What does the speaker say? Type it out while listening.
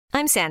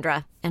I'm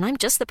Sandra, and I'm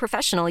just the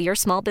professional your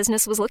small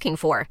business was looking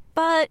for.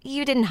 But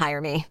you didn't hire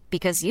me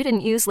because you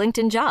didn't use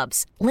LinkedIn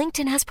Jobs.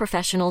 LinkedIn has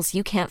professionals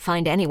you can't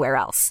find anywhere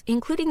else,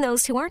 including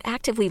those who aren't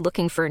actively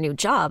looking for a new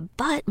job,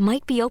 but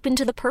might be open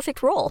to the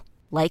perfect role,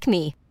 like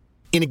me.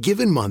 In a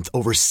given month,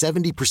 over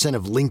 70%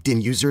 of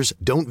LinkedIn users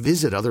don't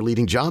visit other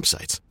leading job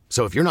sites.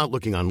 So if you're not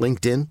looking on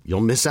LinkedIn,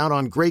 you'll miss out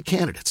on great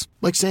candidates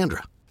like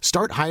Sandra.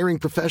 Start hiring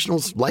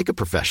professionals like a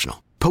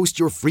professional. Post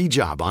your free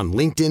job on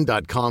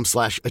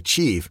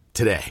linkedin.com/achieve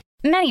today.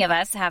 Many of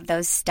us have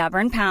those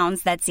stubborn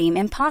pounds that seem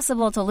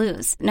impossible to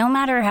lose, no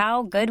matter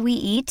how good we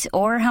eat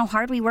or how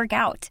hard we work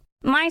out.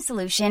 My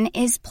solution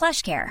is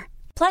PlushCare.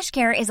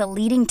 PlushCare is a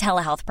leading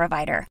telehealth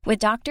provider with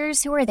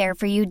doctors who are there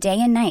for you day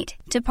and night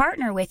to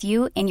partner with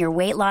you in your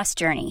weight loss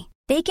journey.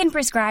 They can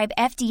prescribe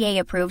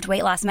FDA-approved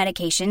weight loss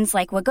medications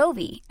like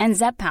Wegovy and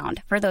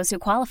Zepbound for those who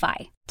qualify.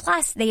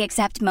 Plus, they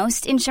accept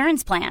most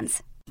insurance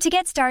plans. To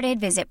get started,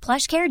 visit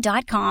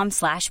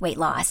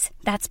plushcare.com/weightloss.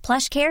 That's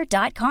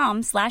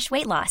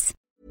plushcare.com/weightloss.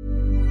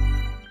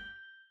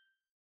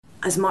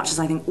 As much as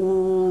I think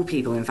all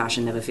people in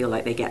fashion never feel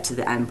like they get to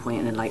the end point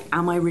and they're like,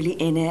 am I really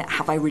in it?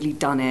 Have I really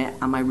done it?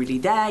 Am I really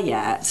there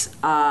yet?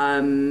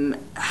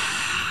 I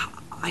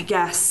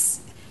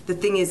guess the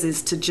thing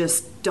is to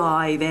just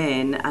dive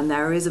in. And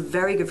there is a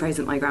very good phrase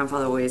that my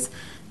grandfather always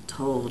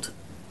told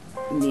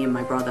me and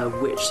my brother,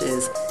 which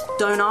is,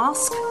 don't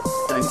ask,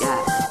 don't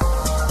get.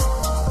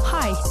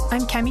 Hi,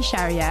 I'm Kemi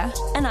Sharia.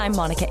 And I'm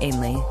Monica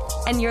Ainley.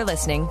 And you're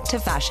listening to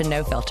Fashion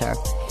No Filter,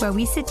 where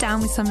we sit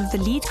down with some of the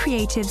lead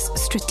creatives,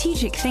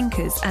 strategic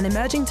thinkers, and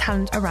emerging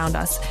talent around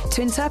us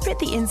to interpret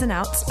the ins and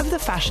outs of the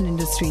fashion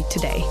industry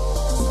today.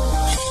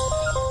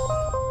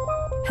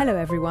 Hello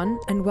everyone,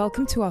 and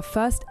welcome to our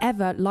first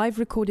ever live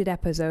recorded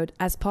episode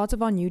as part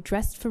of our new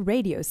Dressed for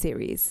Radio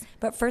series.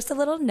 But first, a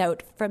little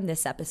note from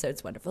this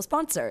episode's wonderful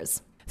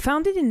sponsors.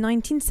 Founded in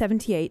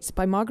 1978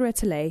 by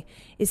Margareta Lay,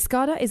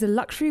 Escada is a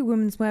luxury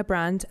womenswear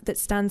brand that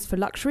stands for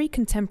luxury,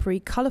 contemporary,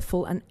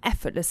 colourful and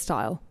effortless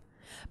style.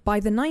 By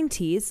the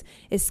 90s,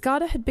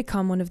 Escada had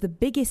become one of the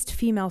biggest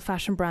female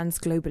fashion brands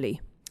globally.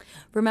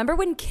 Remember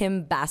when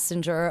Kim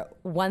Basinger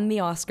won the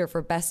Oscar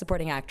for Best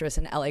Supporting Actress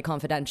in LA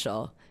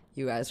Confidential?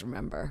 You guys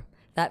remember.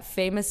 That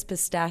famous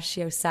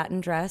pistachio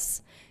satin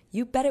dress?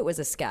 You bet it was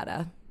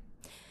Escada.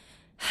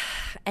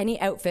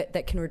 Any outfit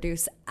that can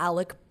reduce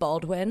Alec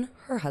Baldwin,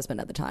 her husband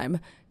at the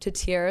time, to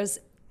tears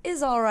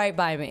is all right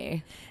by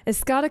me.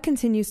 Escada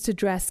continues to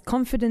dress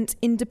confident,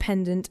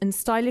 independent and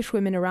stylish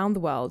women around the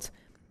world,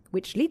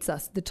 which leads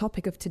us to the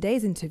topic of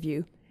today's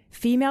interview,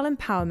 female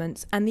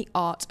empowerment and the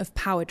art of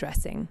power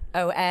dressing.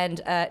 Oh,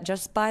 and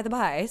just by the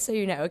by, so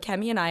you know,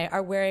 Kemi and I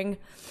are wearing,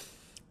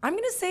 I'm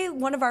going to say,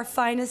 one of our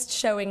finest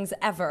showings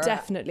ever.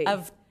 Definitely.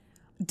 Of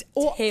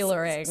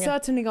tailoring.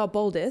 Certainly our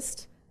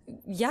boldest.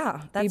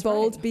 Yeah, that's Be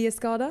bold, right. be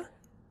Escada.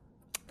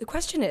 The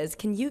question is,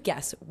 can you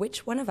guess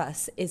which one of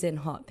us is in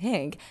hot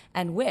pink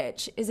and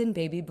which is in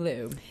baby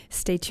blue?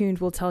 Stay tuned,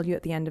 we'll tell you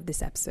at the end of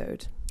this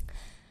episode.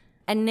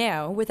 And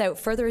now, without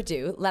further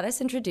ado, let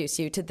us introduce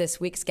you to this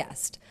week's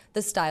guest,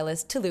 the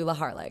stylist Tallulah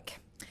Harlick.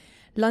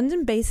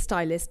 London-based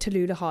stylist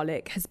Tallulah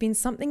Harlick has been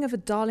something of a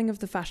darling of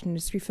the fashion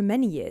industry for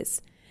many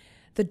years.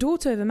 The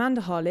daughter of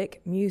Amanda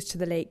Harlick, muse to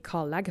the late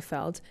Karl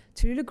Lagerfeld,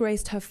 Tallulah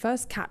graced her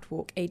first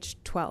catwalk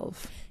aged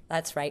 12.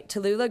 That's right.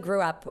 Tallulah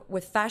grew up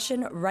with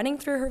fashion running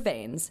through her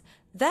veins,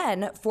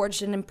 then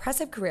forged an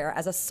impressive career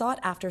as a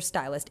sought-after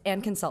stylist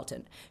and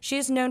consultant. She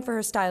is known for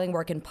her styling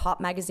work in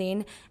Pop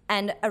magazine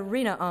and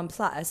Arena en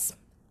Place,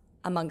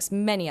 amongst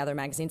many other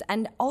magazines,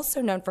 and also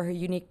known for her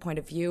unique point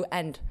of view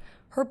and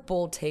her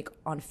bold take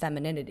on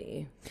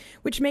femininity.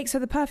 Which makes her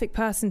the perfect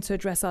person to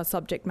address our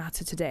subject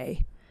matter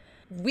today.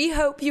 We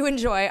hope you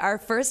enjoy our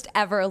first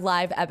ever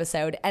live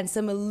episode and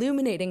some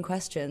illuminating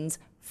questions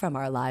from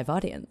our live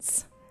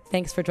audience.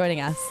 Thanks for joining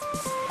us.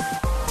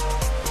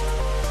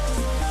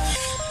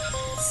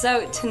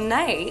 So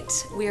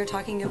tonight we are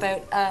talking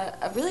about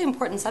a really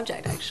important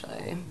subject,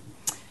 actually.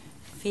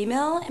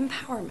 Female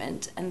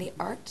empowerment and the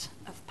art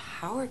of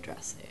power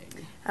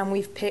dressing. And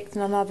we've picked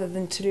none other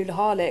than Tallulah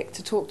Harlick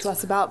to talk to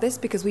us about this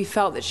because we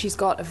felt that she's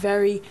got a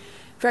very,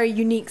 very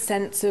unique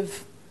sense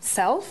of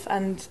self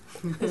and,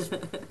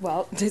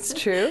 well, it's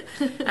true.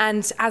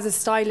 And as a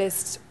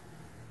stylist,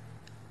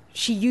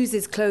 she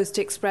uses clothes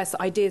to express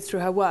ideas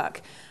through her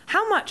work.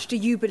 How much do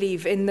you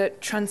believe in the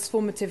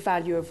transformative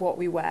value of what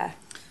we wear?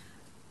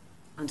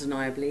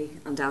 Undeniably,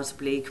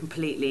 undoubtedly,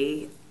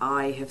 completely.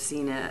 I have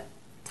seen it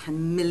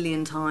 10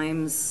 million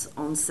times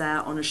on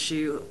set, on a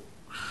shoot,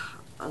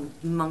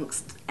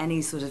 amongst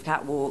any sort of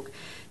catwalk,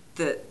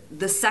 that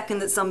the second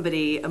that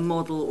somebody, a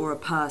model or a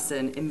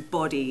person,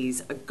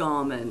 embodies a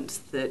garment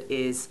that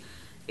is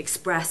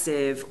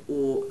expressive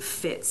or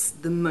fits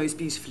the most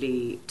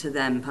beautifully to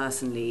them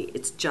personally,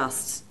 it's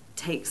just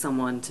takes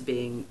someone to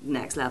being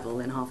next level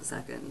in half a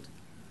second.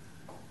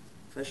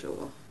 For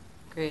sure.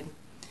 Great.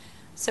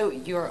 So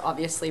you're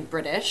obviously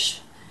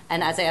British,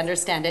 And as I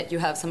understand it, you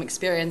have some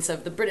experience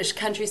of the British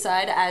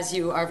countryside, as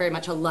you are very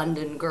much a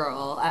London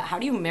girl. How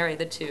do you marry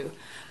the two?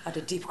 What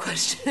a deep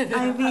question.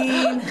 I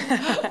mean,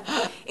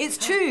 it's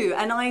true.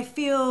 And I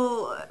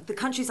feel the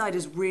countryside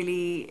is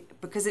really,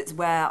 because it's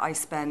where I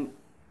spent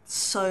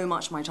so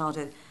much of my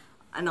childhood,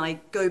 and I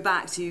go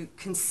back to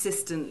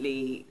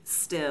consistently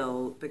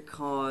still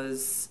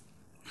because,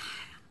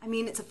 I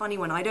mean, it's a funny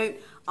one. I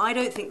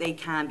don't think they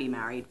can be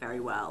married very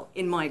well,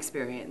 in my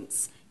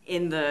experience,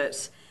 in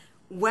that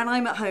when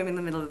I'm at home in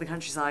the middle of the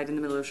countryside, in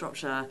the middle of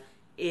Shropshire,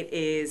 it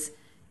is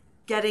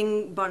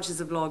getting bunches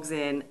of logs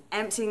in,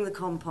 emptying the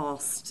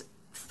compost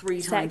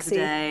 3 times a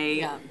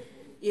day,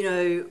 you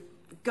know,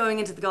 going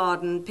into the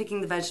garden,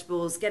 picking the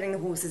vegetables, getting the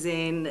horses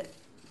in,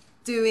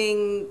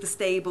 doing the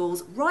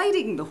stables,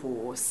 riding the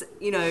horse.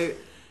 You know,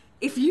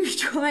 if you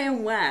try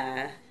and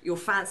wear your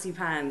fancy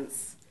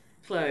pants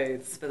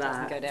clothes for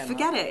that,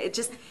 forget it.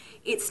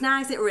 It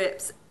snags, it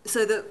rips.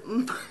 So that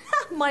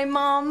my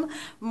mum,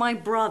 my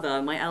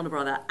brother, my elder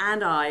brother,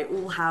 and I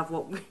all have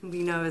what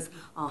we know as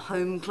our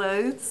home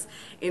clothes,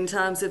 in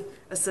terms of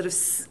a sort of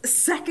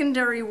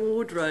secondary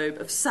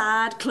wardrobe of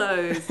sad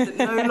clothes that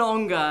no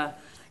longer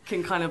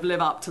can kind of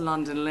live up to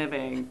London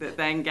living, that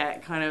then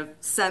get kind of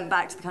sent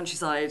back to the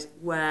countryside,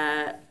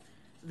 where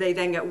they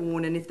then get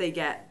worn, and if they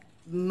get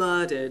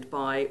murdered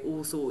by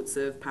all sorts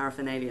of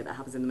paraphernalia that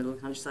happens in the middle of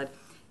the countryside,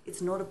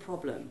 it's not a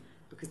problem.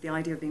 Because the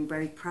idea of being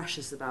very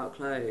precious about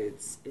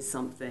clothes is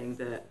something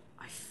that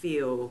I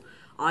feel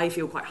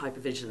quite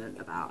hypervigilant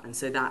about, and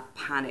so that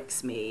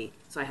panics me.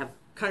 So I have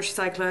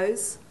countryside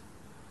clothes,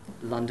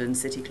 London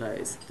city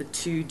clothes. The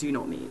two do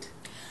not meet.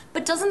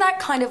 But doesn't that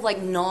kind of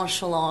like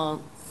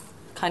nonchalant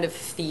kind of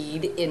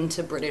feed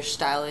into British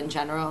style in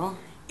general?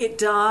 It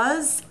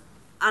does,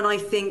 and I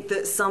think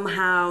that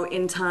somehow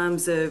in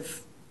terms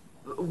of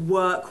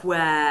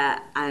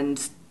workwear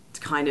and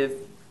kind of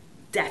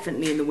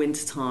definitely in the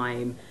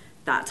wintertime,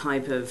 that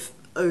type of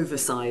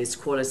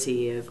oversized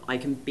quality of I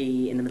can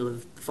be in the middle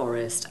of the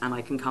forest and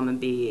I can come and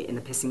be in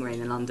the pissing rain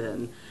in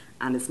London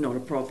and it's not a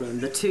problem.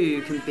 The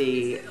two can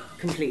be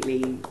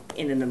completely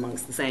in and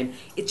amongst the same.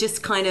 It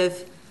just kind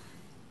of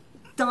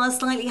does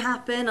slightly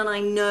happen, and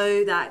I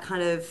know that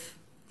kind of,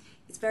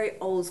 it's very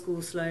old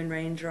school Sloane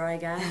Ranger, I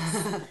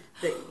guess.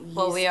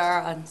 Well, we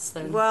are on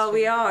Sloane. Well,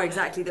 we are,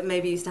 exactly, that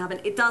maybe used to happen.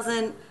 It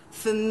doesn't,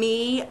 for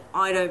me,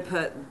 I don't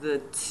put the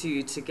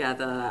two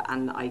together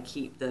and I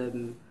keep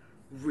them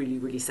really,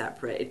 really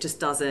separate. It just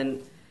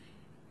doesn't,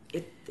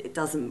 it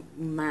doesn't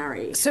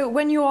marry. So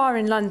when you are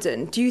in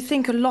London, do you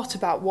think a lot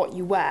about what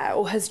you wear,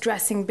 or has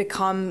dressing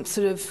become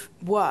sort of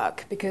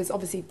work? Because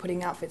obviously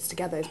putting outfits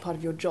together is part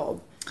of your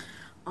job.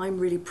 I'm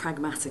really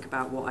pragmatic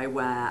about what I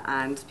wear,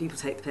 and people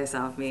take the piss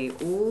out of me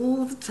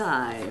all the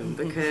time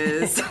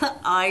because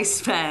I'm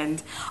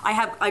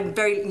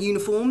very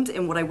uniformed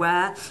in what I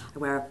wear. I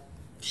wear a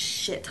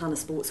shit ton of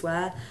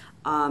sportswear.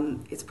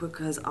 It's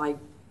because I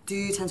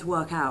do tend to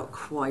work out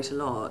quite a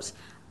lot,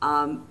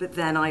 but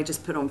then I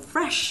just put on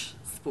fresh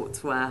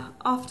sportswear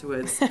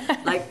afterwards.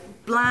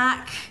 Like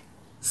black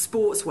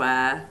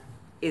sportswear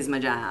is my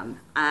jam,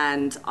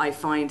 and I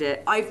find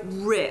it, I've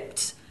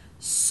ripped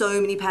so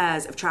many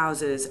pairs of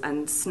trousers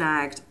and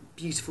snagged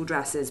beautiful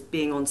dresses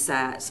being on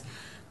set,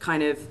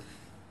 kind of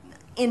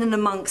in and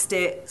amongst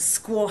it,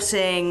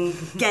 squatting,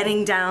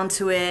 getting down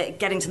to it,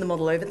 getting to the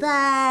model over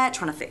there,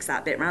 trying to fix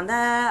that bit around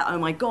there. Oh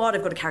my God,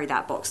 I've got to carry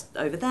that box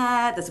over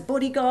there. There's a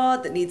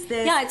bodyguard that needs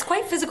this. Yeah, it's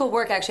quite physical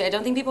work, actually. I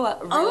don't think people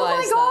realize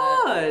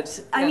Oh my God!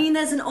 that. I mean,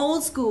 there's an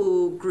old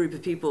school group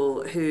of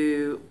people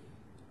who,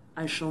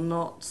 I shall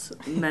not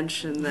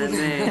mention their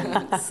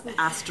names,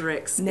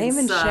 asterisk, Name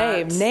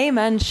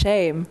and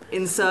shame.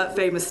 Insert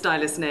famous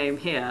stylist name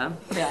here.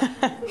 Yeah.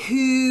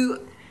 Who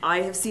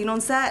I have seen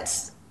on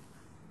set,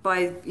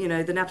 by, you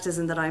know, the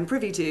nepotism that I'm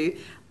privy to,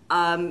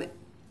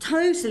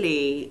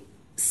 totally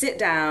sit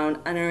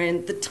down and are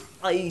in the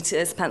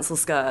tightest pencil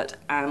skirt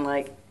and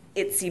like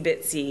itsy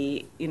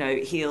bitsy, you know,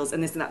 heels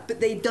and this and that. But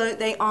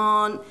they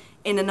aren't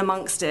in and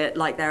amongst it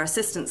like their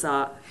assistants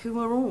are, who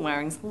are all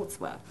wearing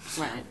sportswear.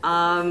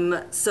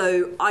 Right.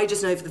 So I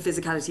just know for the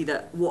physicality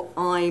that what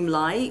I'm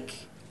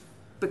like,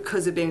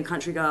 because of being a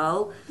country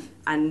girl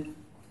and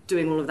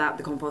doing all of that,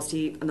 the compost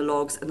heap and the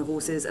logs and the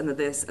horses and the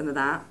this and the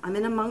that, I'm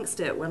in amongst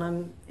it when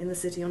I'm in the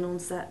city and on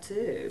set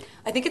too.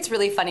 I think it's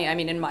really funny. I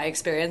mean, in my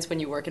experience, when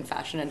you work in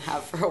fashion and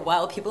have for a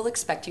while, people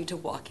expect you to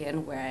walk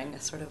in wearing a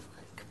sort of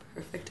like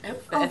perfect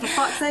outfit. Oh, for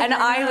fuck's sake, and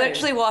I know.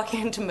 literally walk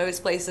into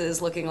most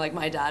places looking like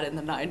my dad in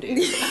the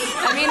 90s.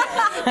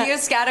 I mean, you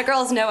Scata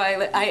girls know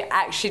I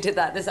actually did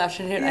that this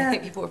afternoon. Yeah. I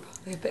think people were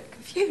probably a bit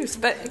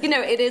confused. But, you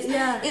know, it is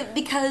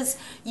because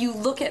you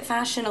look at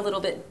fashion a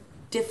little bit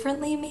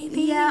differently,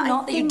 maybe. Yeah,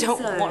 not I that you think don't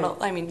so. want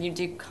to. I mean, you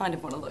do kind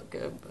of want to look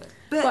good,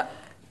 But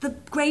the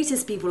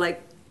greatest people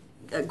like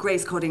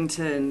Grace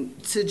Coddington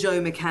to Joe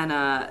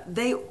McKenna,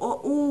 they are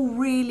all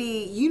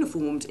really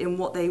uniformed in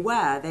what they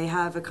wear. They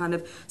have a kind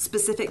of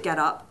specific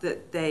get-up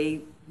that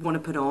they want to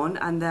put on,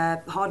 and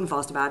they're hard and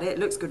fast about it. It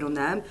looks good on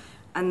them,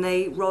 and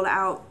they roll it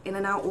out in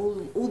and out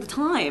all the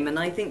time. And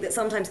I think that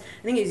sometimes,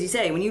 I think as you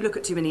say, when you look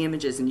at too many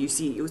images and you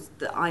see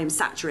that I am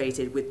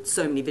saturated with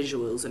so many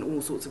visuals and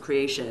all sorts of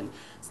creation,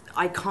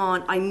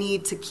 I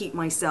need to keep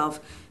myself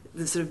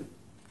the sort of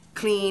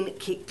clean,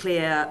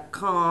 clear,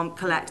 calm,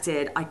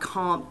 collected. I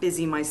can't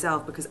busy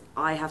myself because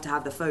I have to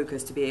have the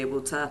focus to be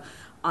able to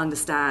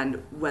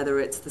understand whether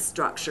it's the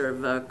structure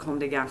of a Comme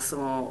des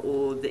Garçons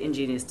or the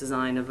ingenious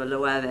design of a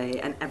Loewe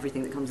and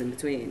everything that comes in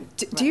between.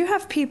 Do you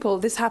have people,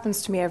 this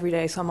happens to me every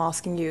day, so I'm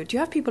asking you, do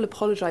you have people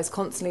apologise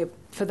constantly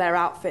for their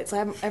outfits?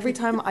 Every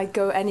time I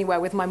go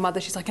anywhere with my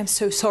mother, she's like, I'm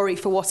so sorry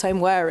for what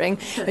I'm wearing.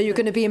 Are you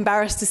going to be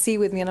embarrassed to see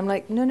with me? And I'm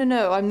like,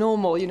 no, I'm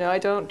normal, I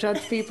don't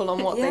judge people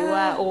on what they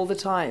wear all the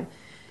time.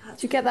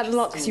 Do you get that a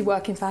lot because you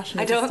work in fashion?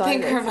 I don't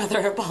think her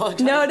mother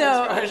apologized. No.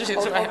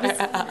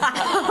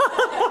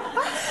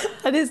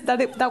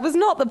 That was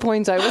not the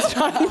point I was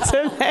trying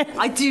to make.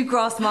 I do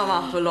grass mum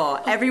up a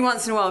lot. Every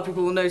once in a while,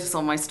 people will notice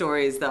on my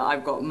stories that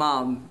I've got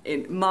mum.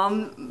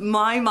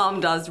 My mum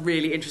does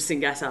really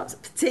interesting get-ups,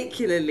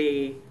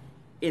 particularly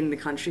in the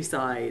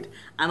countryside,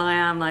 and I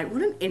am like,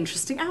 what an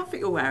interesting outfit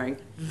you're wearing.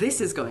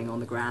 This is going on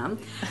the gram.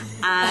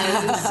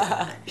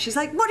 And she's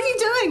like, what are you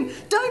doing?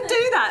 Don't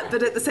do that.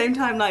 But at the same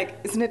time, like,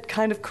 isn't it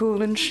kind of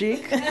cool and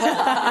chic?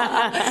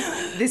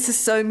 This is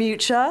so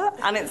mucha.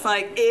 And it's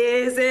like,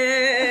 is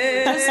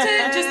it?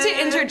 Just to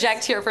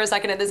interject here for a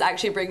second, and this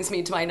actually brings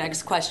me to my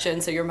next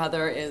question. So your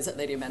mother is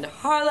Lady Amanda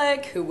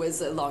Harlick, who was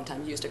a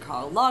longtime used to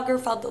Karl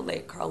Lagerfeld, the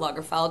late Karl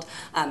Lagerfeld,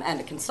 and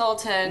a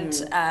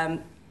consultant.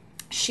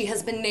 She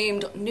has been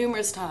named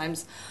numerous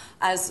times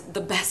as the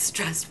best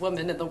dressed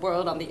woman in the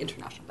world on the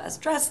International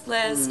Best Dressed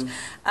list.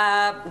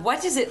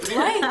 What is it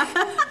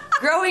like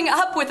growing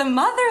up with a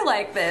mother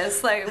like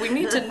this? Like, we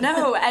need to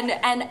know.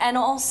 And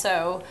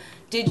also,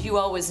 did you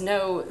always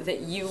know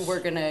that you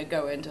were gonna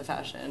go into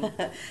fashion?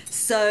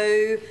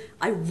 So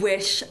I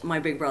wish my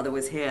big brother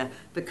was here,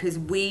 because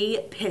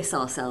we piss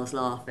ourselves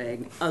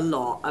laughing a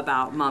lot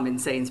about mum in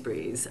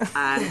Sainsbury's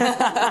and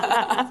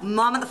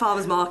mum at the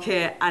farmer's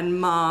market and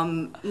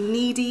mum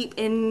knee deep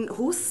in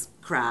horse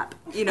crap,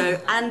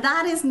 and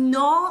that is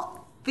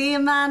not the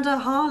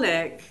Amanda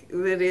Harlick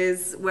that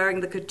is wearing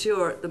the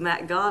couture at the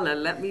Met Gala,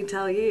 let me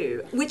tell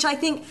you. Which I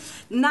think,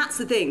 and that's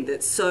the thing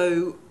that's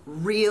so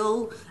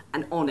real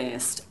and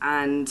honest,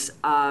 and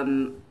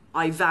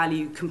I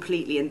value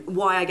completely, and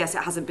why I guess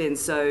it hasn't been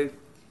so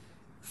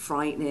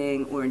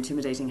frightening or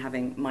intimidating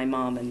having my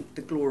mum and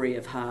the glory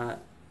of her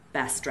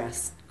best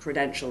dressed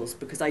credentials,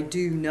 because I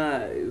do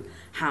know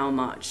how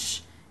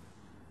much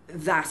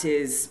that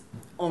is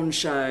on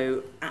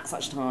show at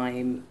such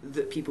time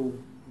that people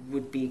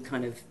would be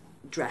kind of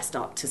dressed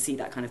up to see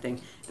that kind of thing.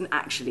 And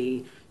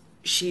actually,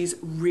 she's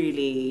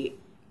really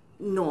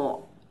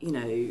not,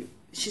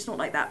 she's not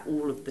like that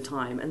all of the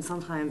time. And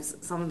sometimes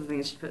some of the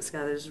things she puts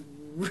together is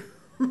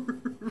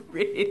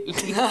really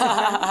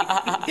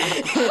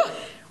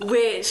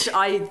which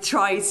I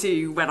try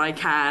to when I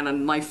can,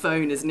 and my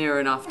phone is near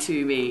enough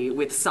to me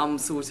with some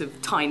sort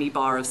of tiny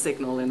bar of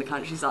signal in the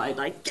countryside,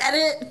 like, get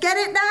it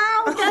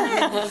now,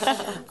 get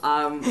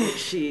it.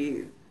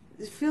 She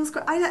feels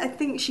quite, I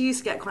think she used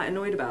to get quite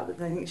annoyed about it,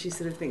 but I think she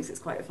sort of thinks it's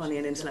quite funny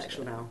and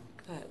intellectual now.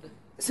 Good.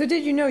 So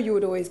did you know you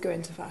would always go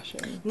into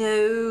fashion?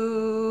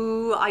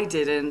 No, I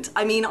didn't.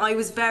 I mean, I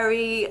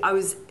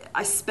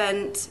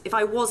spent, if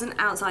I wasn't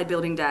outside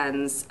building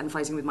dens and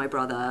fighting with my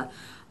brother,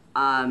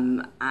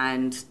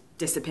 and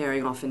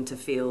disappearing off into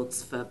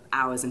fields for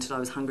hours until I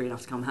was hungry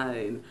enough to come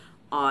home,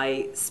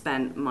 I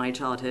spent my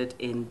childhood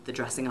in the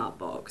dressing up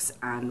box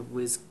and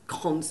was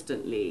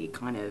constantly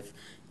kind of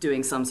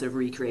doing some sort of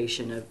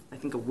recreation of, I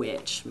think, a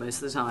witch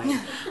most of the time.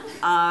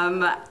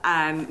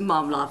 And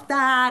Mum loved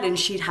that, and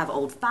she'd have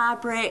old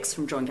fabrics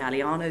from John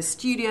Galliano's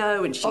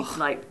studio, and she'd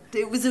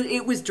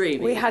it was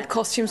dreamy. We had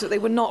costumes, but they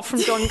were not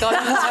from John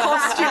Galliano's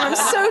costume. I'm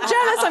so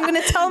jealous. I'm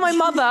going to tell my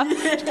mother.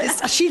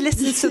 She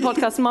listens to the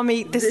podcast,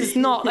 Mummy, this is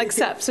not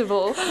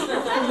acceptable.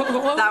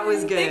 That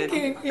was good.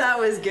 That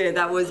was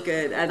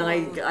good. And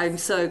I'm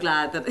so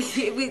glad that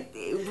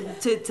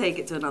to take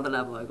it to another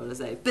level, I've got to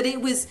say. But it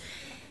was,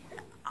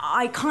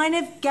 I kind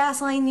of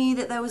guess I knew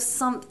that there was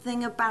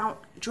something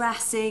about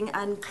dressing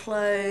and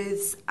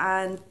clothes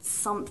and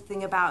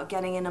something about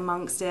getting in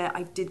amongst it.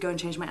 I did go and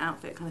change my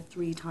outfit kind of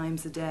 3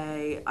 times a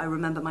day. I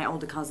remember my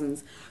older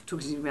cousins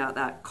talking to me about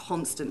that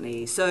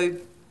constantly. So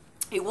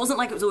it wasn't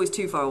like it was always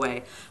too far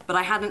away, but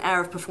I had an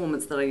air of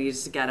performance that I needed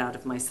to get out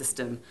of my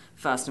system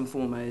first and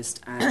foremost.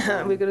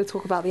 And, we're going to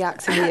talk about the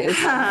acting years.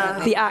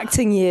 The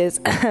acting years.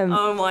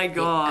 Oh my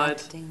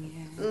God.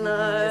 Acting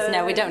years.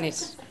 No, we don't need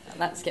to.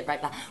 Let's get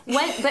right back.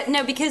 But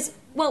no, because,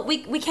 well,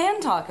 we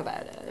can talk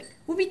about it.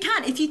 Well, we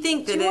can, if you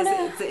think that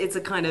it's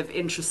a kind of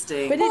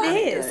interesting... But it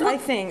is, I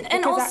think.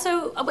 And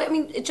also, I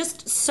mean,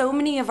 just so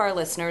many of our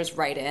listeners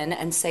write in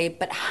and say,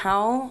 but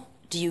how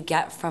do you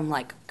get from,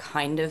 like,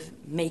 kind of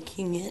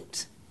making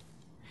it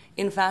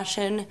in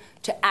fashion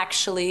to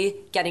actually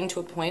getting to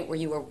a point where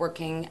you are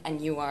working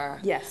and you are...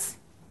 Yes.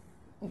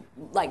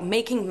 Like,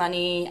 making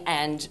money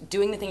and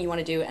doing the thing you want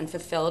to do and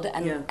fulfilled.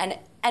 And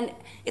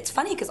it's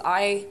funny because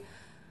I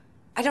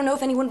I don't know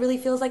if anyone really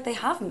feels like they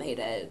have made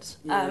it.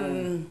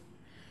 Yeah.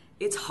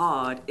 It's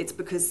hard. It's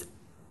because,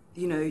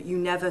 you know, you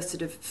never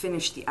sort of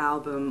finish the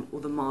album or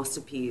the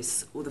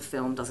masterpiece or the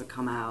film doesn't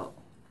come out.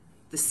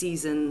 The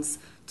seasons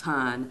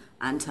turn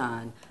and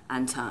turn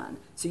and turn.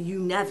 So you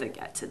never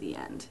get to the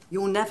end.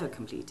 You're never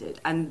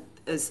completed. And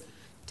as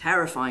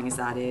terrifying as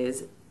that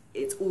is,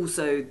 it's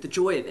also the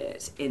joy of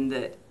it, in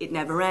that it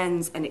never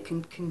ends and it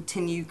can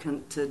continue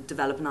to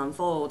develop and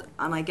unfold.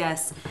 And I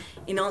guess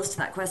in answer to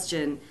that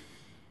question,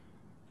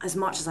 as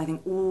much as I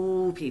think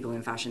all people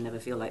in fashion never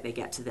feel like they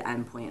get to the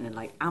end point and are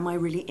like, am I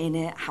really in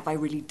it? Have I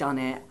really done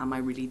it? Am I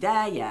really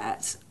there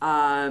yet?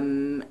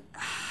 I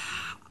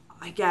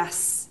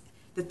guess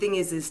the thing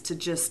is to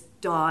just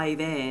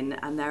dive in.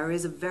 And there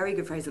is a very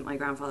good phrase that my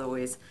grandfather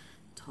always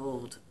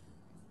told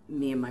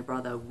me and my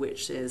brother,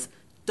 which is,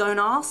 don't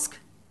ask,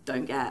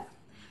 don't get.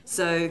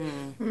 So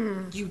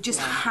you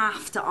just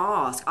have to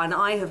ask. And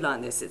I have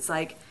learned this. It's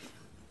like,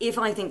 if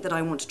I think that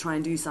I want to try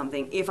and do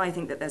something, if I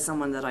think that there's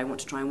someone that I want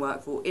to try and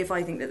work for, if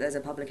I think that there's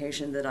a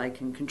publication that I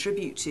can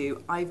contribute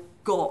to, I've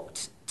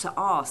got to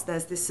ask.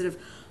 There's this sort of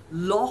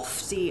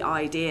lofty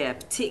idea,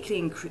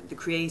 particularly in the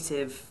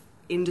creative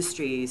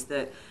industries,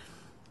 that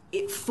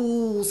it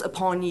falls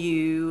upon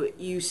you.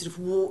 You sort of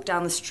walk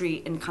down the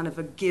street and kind of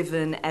are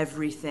given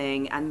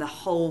everything, and the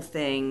whole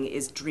thing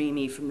is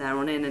dreamy from there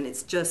on in. And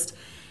it's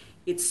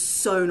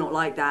so not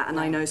like that. And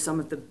I know some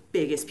of the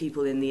biggest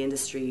people in the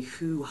industry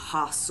who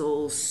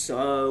hustle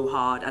so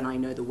hard, and I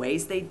know the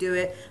ways they do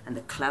it and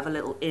the clever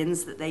little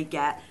ins that they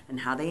get and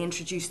how they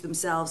introduce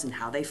themselves and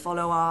how they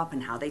follow up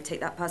and how they take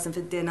that person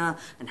for dinner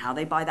and how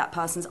they buy that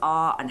person's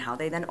art and how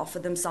they then offer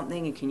them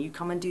something and can you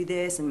come and do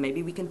this and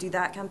maybe we can do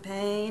that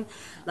campaign.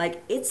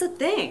 Like, it's a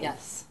thing.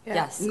 Yes.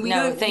 Yeah.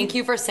 Yes. Thank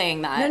you for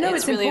saying that. No, it's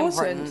it's really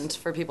important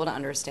for people to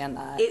understand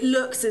that. It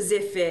looks as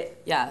if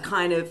it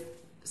kind of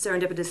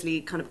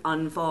serendipitously kind of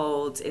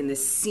unfolds in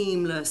this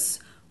seamless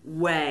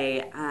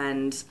way,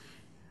 and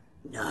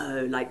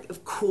no, like,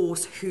 of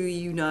course, who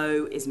you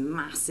know is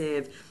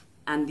massive,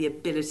 and the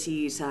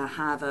ability to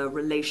have a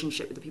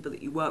relationship with the people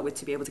that you work with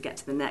to be able to get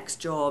to the next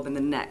job and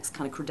the next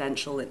kind of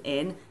credential and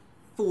in,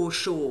 for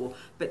sure.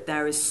 But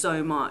there is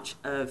so much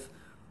of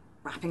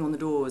rapping on the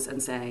doors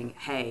and saying,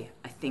 hey,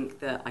 I think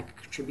that I could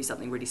contribute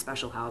something really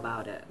special, how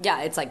about it?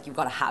 Yeah, it's like you've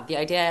got to have the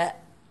idea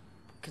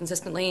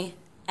consistently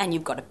and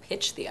you've got to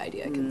pitch the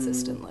idea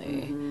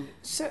consistently. Mm-hmm.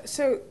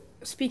 So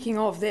speaking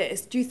of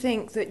this, do you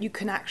think that you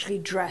can actually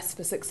dress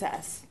for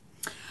success?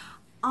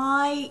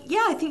 I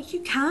think you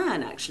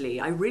can,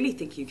 actually. I really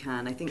think you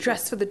can. I think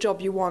dress for the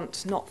job you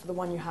want, not for the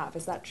one you have.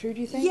 Is that true,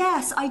 do you think?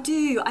 Yes, I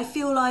do. I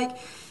feel like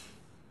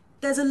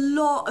there's a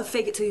lot of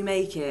fake it till you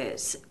make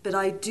it, but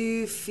I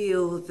do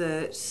feel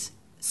that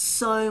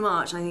so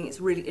much, I think it's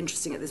really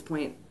interesting at this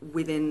point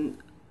within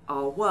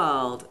our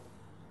world,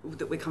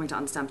 that we're coming to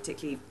understand,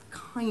 particularly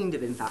kind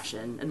of in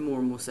fashion, and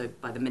more so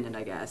by the minute,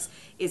 I guess,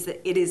 is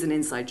that it is an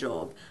inside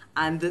job,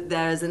 and that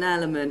there's an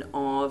element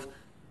of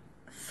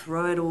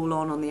throw it all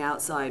on the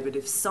outside, but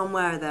if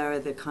somewhere there are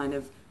the kind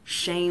of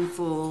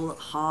shameful,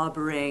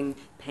 harbouring,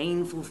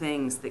 painful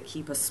things that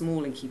keep us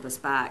small and keep us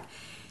back,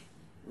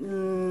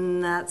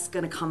 that's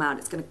going to come out.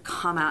 It's going to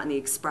come out in the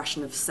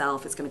expression of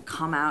self. It's going to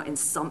come out in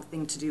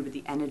something to do with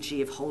the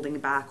energy of holding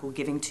back or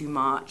giving too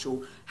much,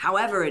 or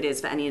however it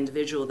is for any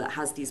individual that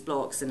has these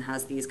blocks and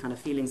has these kind of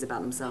feelings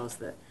about themselves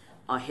that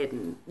are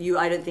hidden.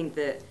 I think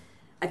that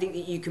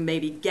you can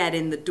maybe get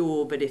in the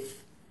door, but I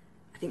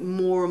think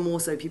more and more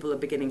so people are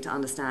beginning to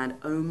understand,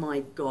 oh my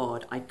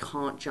God, I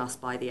can't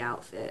just buy the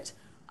outfit.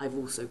 I've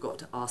also got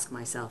to ask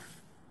myself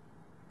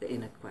the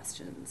inner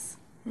questions.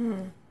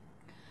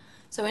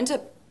 So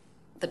into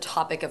the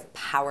topic of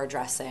power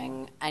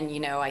dressing,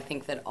 and I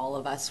think that all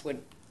of us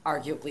would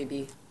arguably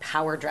be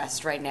power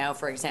dressed right now,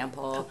 for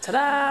example.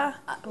 Ta-da!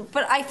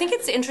 But I think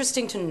it's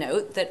interesting to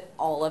note that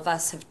all of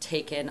us have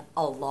taken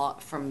a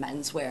lot from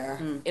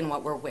menswear in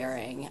what we're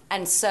wearing.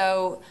 And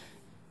so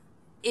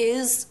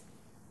is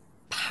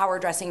power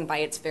dressing by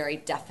its very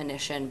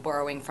definition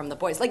borrowing from the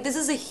boys? Like, this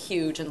is a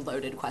huge and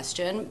loaded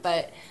question,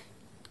 but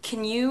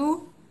can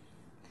you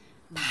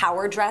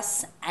power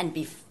dress and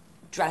be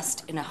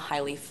dressed in a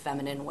highly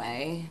feminine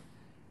way?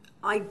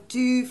 I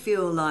do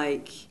feel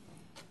like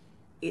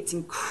it's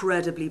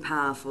incredibly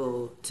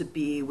powerful to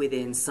be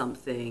within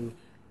something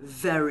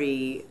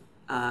very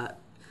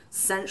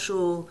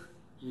sensual,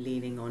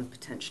 leaning on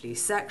potentially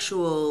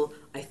sexual.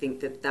 I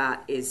think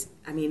that is,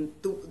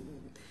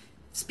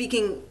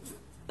 speaking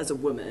as a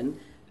woman,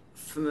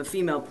 from a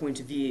female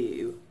point of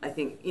view, I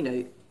think,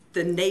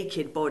 the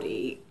naked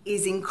body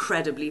is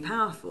incredibly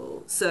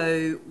powerful,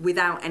 so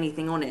without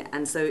anything on it.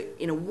 And so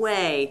in a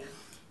way,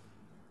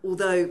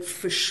 although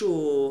for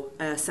sure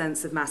a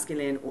sense of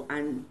masculine or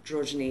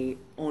androgyny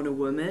on a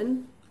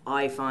woman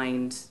I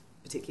find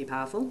particularly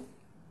powerful,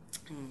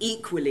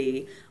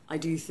 equally I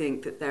do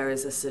think that there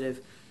is a sort of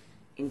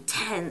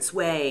intense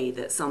way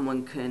that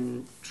someone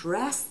can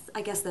dress,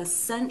 I guess, their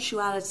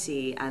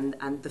sensuality and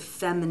the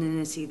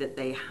femininity that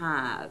they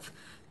have,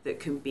 that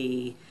can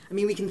be,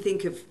 we can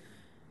think of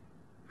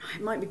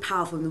it might be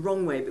powerful in the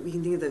wrong way, but we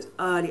can think of those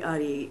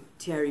early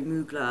Thierry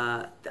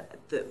Mugler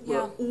that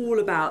were all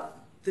about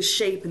the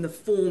shape and the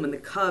form and the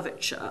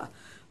curvature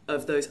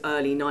of those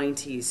early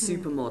 90s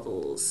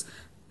supermodels,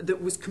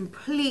 that was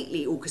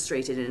completely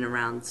orchestrated in and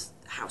around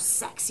how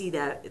sexy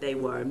they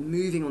were and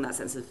moving on that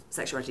sense of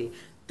sexuality,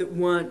 that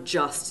weren't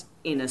just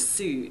in a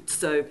suit.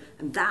 So,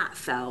 and that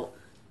felt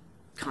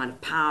kind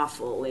of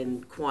powerful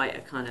in quite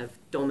a kind of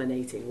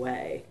dominating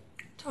way.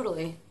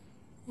 Totally.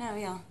 No,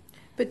 yeah.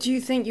 But do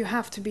you think you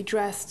have to be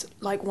dressed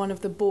like one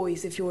of the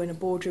boys if you're in a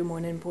boardroom or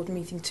an important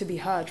meeting to be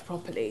heard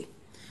properly?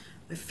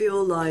 I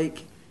feel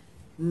like,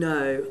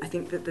 no. I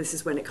think that this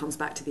is when it comes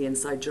back to the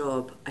inside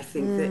job. I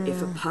think that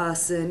if a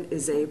person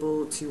is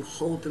able to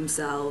hold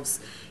themselves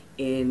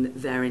in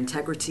their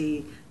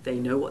integrity, they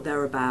know what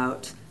they're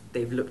about,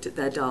 they've looked at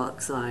their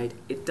dark side,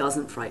 it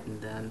doesn't frighten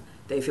them,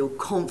 they feel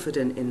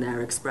confident in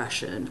their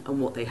expression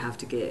and what they have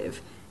to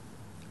give,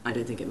 I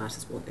don't think it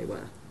matters what they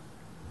wear.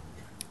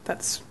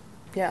 That's...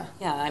 Yeah.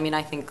 Yeah, I mean,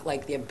 I think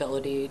like the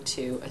ability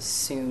to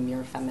assume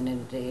your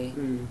femininity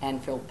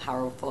and feel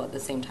powerful at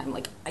the same time,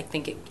 like I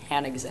think it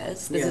can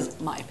exist. This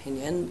is my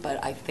opinion,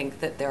 but I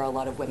think that there are a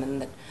lot of women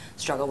that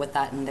struggle with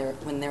that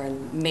when they're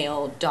in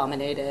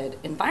male-dominated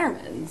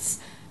environments,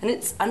 and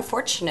it's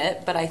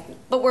unfortunate.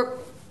 But we're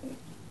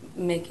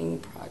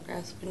making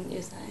progress, wouldn't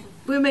you say?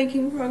 We're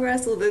making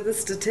progress, although the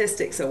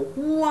statistics are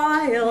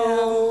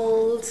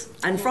wild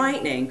and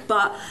frightening.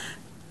 But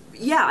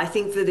yeah, I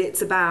think that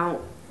it's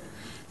about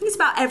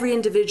every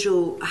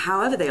individual,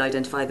 however they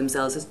identify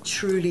themselves, as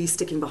truly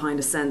sticking behind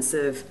a sense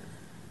of,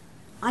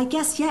 I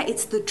guess,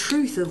 it's the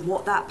truth of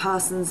what that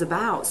person's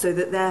about, so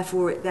that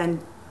therefore it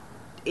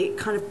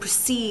kind of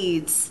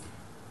precedes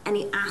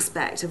any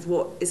aspect of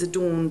what is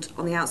adorned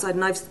on the outside.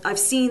 And I've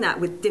seen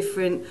that with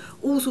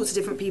all sorts of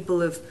different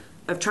people of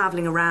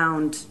travelling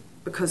around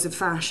because of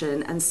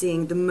fashion and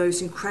seeing the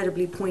most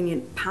incredibly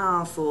poignant,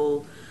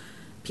 powerful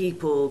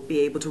people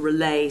be able to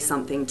relay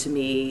something to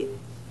me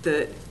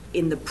that,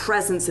 in the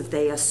presence of,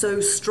 they are so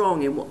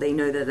strong in what they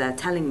know that they're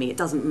telling me, it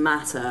doesn't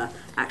matter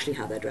actually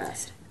how they're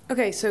dressed.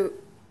 Okay, so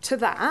to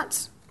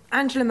that,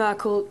 Angela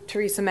Merkel,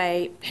 Theresa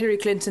May, Hillary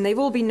Clinton, they've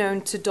all been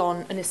known to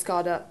don an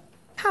Escada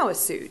power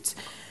suit.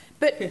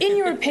 But in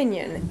your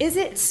opinion, is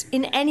it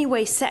in any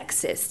way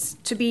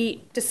sexist to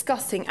be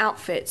discussing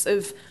outfits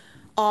of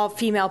our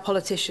female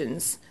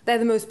politicians? They're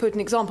the most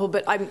potent example,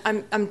 but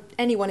I'm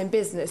anyone in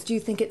business. Do you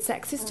think it's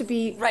sexist to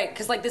be... Right,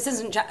 because like this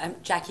isn't...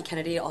 Jackie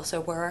Kennedy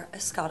also wore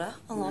Escada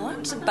a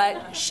lot,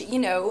 but she,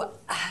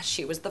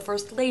 she was the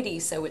first lady,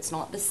 so it's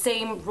not the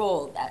same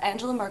role.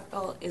 Angela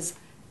Merkel is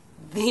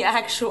the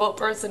actual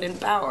person in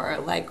power.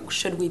 Like,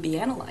 should we be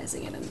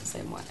analyzing it in the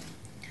same way?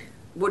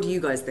 What do you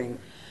guys think?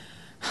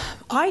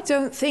 I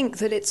don't think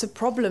that it's a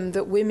problem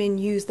that women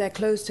use their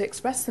clothes to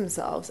express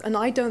themselves, and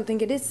I don't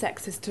think it is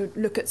sexist to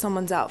look at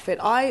someone's outfit.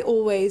 I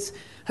always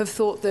have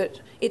thought that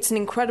it's an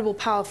incredible,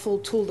 powerful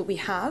tool that we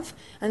have,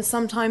 and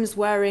sometimes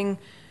wearing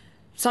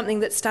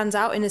something that stands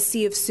out in a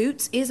sea of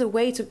suits is a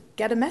way to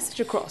get a message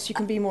across. You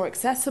can be more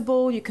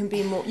accessible, you can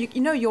be more...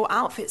 your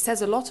outfit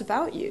says a lot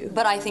about you.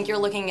 But I think you're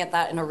looking at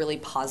that in a really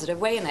positive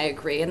way, and I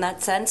agree in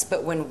that sense,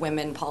 but when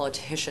women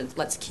politicians,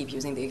 let's keep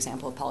using the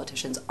example of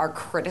politicians, are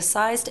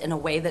criticized in a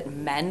way that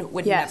men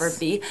would never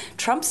be,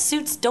 Trump's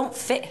suits don't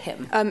fit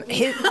him.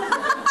 Is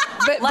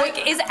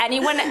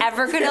anyone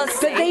ever going to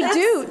say But they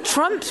do.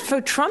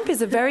 Trump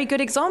is a very good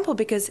example,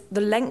 because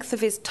the length of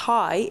his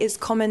tie is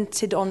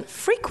commented on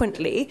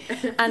frequently,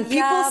 and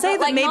people say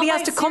that maybe he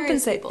has to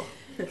compensate.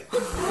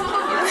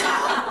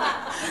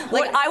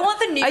 I want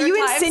the New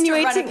York Times to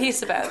run a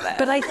piece about that.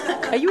 But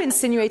are you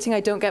insinuating I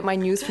don't get my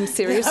news from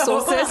serious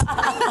sources?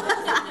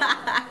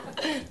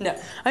 No.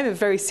 I'm a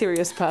very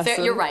serious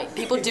person. You're right.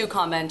 People do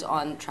comment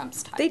on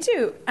Trump's tie. They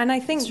do. And I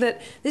think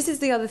that this is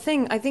the other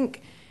thing. I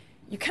think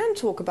you can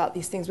talk about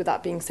these things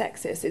without being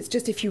sexist. It's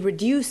just if you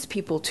reduce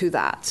people to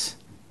that.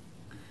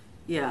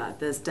 Yeah,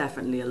 there's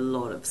definitely a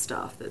lot of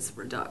stuff that's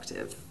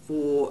reductive,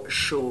 for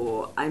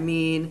sure. I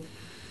mean,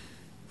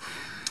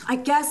 I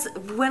guess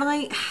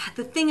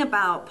the thing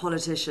about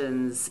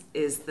politicians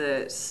is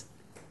that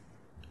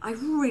I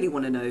really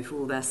want to know who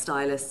all their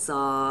stylists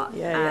are,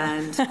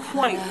 and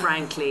quite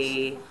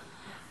frankly,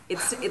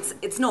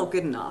 it's not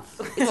good enough.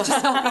 It's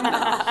just not good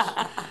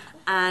enough.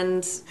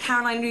 And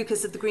Caroline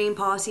Lucas of the Green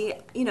Party,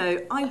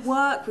 I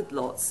work with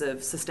lots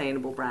of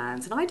sustainable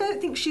brands, and I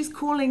don't think she's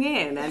calling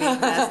in any of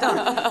their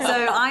stuff.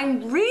 So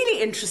I'm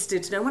really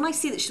interested to know, when I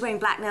see that she's wearing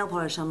black nail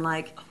polish, I'm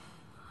like,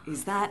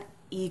 is that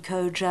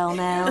eco gel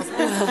nails?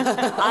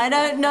 I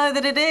don't know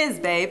that it is,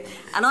 babe.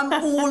 And I'm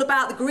all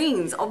about the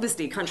greens,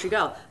 obviously, country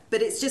girl.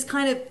 But it's just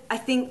kind of, I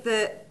think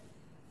that,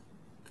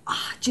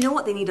 do you know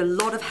what? They need a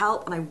lot of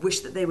help, and I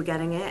wish that they were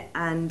getting it.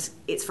 And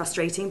it's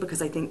frustrating,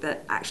 because I think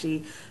that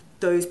actually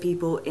those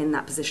people in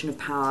that position of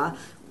power,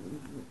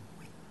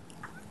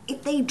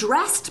 if they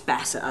dressed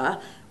better,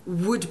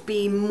 would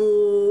be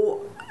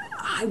more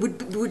I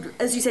would,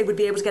 as you say, would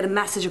be able to get a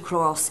message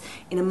across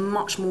in a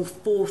much more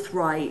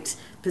forthright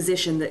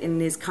position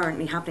than is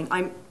currently happening.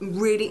 I'm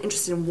really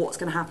interested in what's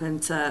going to happen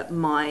to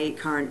my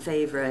current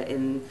favourite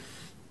in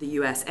the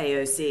US,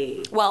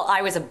 AOC. Well,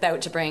 I was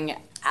about to bring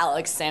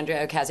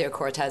Alexandria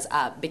Ocasio-Cortez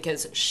up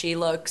because she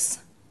looks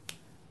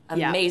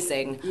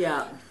amazing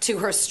to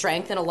her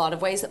strength in a lot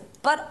of ways,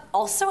 but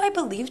also I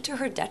believe to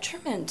her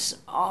detriment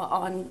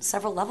on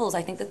several levels.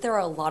 I think that there are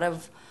a lot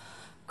of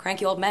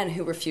cranky old men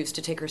who refuse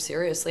to take her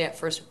seriously at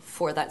first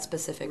for that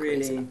specific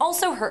reason.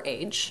 Also her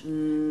age,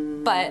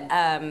 but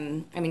I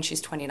mean,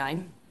 she's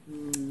 29,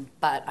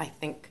 but I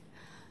think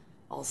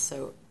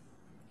also,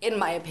 in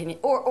my opinion,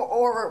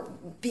 or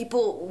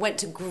people went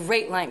to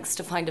great lengths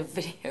to find a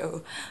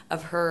video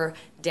of her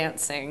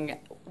dancing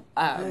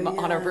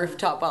on a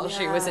rooftop while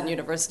she was in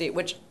university,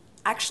 which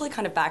actually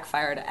kind of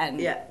backfired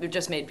and it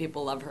just made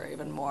people love her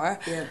even more.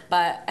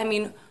 But I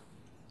mean,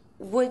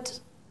 would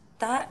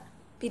that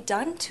be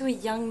done to a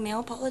young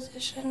male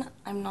politician?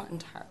 I'm not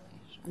entirely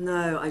sure.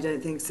 No, I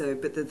don't think so.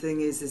 But the thing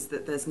is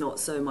that there's not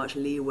so much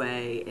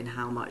leeway in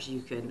how much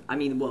you can. I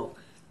mean, well,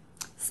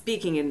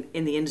 speaking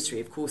in the industry,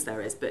 of course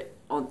there is, but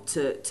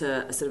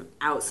to a sort of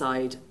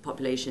outside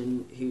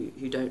population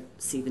who don't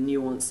see the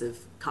nuance of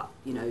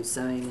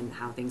sewing and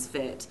how things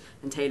fit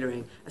and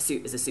tailoring, a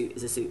suit is a suit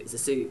is a suit is a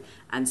suit,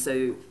 and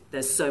so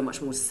there's so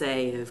much more to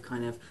say of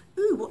kind of,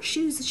 ooh, what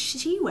shoes is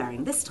she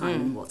wearing this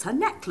time? What's her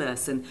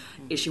necklace? And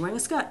is she wearing a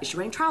skirt? Is she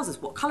wearing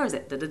trousers? What colour is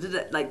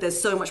it? Like, there's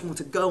so much more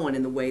to go on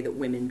in the way that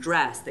women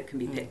dress that can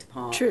be picked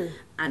apart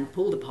and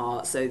pulled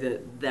apart, so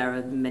that there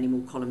are many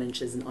more column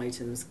inches and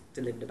items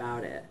delivered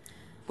about it.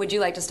 Would you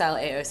like to style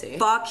AOC?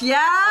 Fuck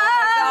yes!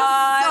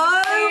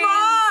 Oh so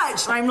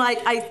much! I'm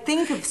like, I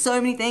think of so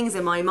many things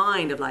in my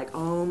mind of like,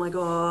 oh my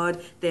God,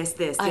 this.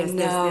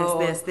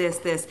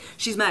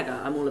 She's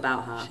mega. I'm all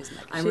about her.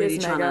 I'm really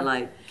trying to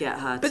like get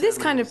her. But this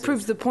kind of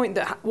proves the point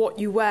that what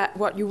you wear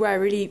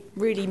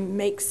really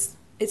makes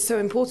it so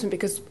important,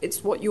 because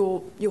it's what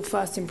your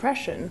first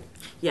impression.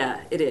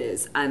 Yeah, it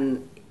is,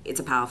 and it's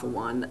a powerful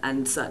one.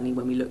 And certainly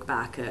when we look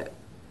back at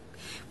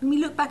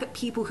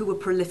people who were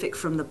prolific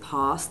from the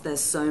past, there's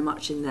so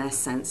much in their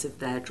sense of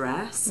their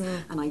dress.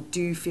 And I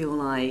do feel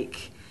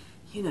like,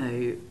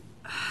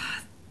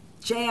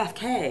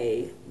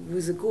 JFK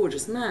was a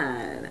gorgeous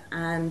man,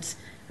 and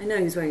I know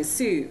he was wearing a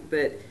suit,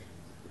 but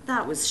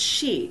that was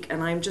chic,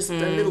 and I'm just a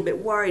little bit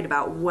worried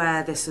about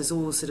where this has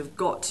all sort of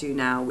got to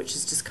now, which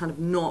is just kind of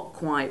not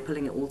quite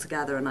pulling it all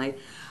together, and I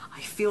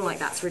feel like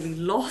that's really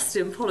lost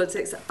in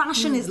politics.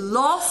 Fashion is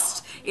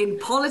lost in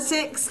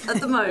politics at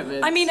the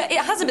moment. I mean, it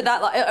hasn't been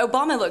that long.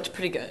 Obama looked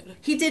pretty good.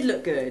 He did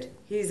look good.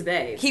 He's a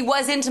babe. He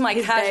was into my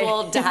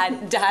casual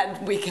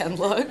dad weekend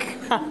look.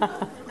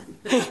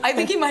 I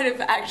think he might have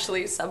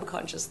actually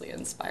subconsciously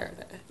inspired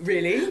it.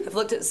 Really? I've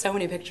looked at so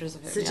many pictures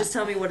of him. So just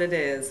tell me what it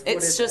is.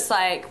 It's just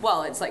like,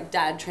 well, it's like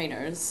dad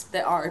trainers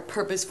that are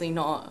purposefully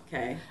not.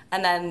 Okay.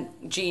 And then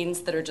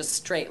jeans that are just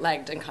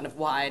straight-legged and kind of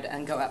wide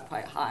and go up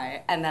quite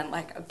high. And then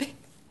like a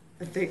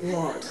big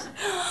what?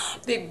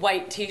 Big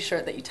white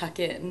t-shirt that you tuck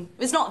in.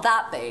 It's not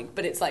that big,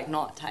 but it's like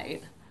not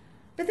tight.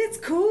 But it's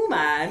cool,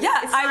 man.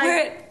 Yeah, I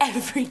wear it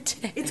every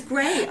day. It's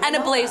great. And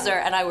a blazer,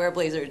 and I wear a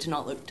blazer to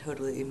not look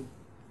totally...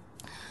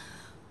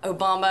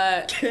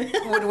 Obama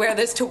would wear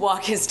this to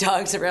walk his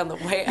dogs around the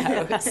White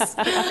House.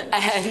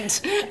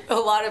 And a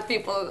lot of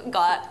people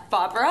got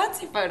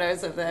paparazzi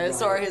photos of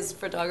this, or his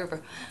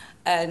photographer.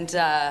 And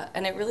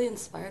it really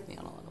inspired me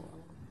on a lot of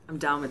levels. I'm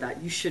down with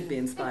that. You should be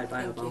inspired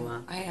by Obama.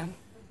 You. I am.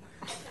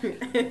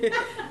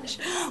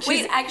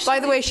 Wait, actually,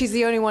 by the way, she's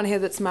the only one here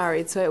that's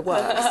married, so it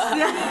works.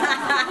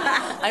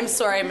 I'm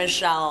sorry,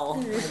 Michelle.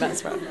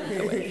 That's right.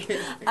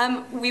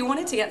 We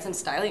wanted to get some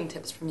styling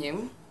tips from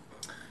you.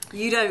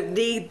 You don't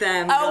need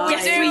them. Oh,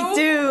 yes, we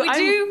do.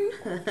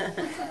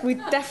 We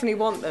definitely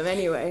want them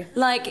anyway.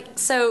 Like,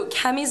 so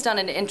Kemi's done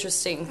an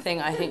interesting thing.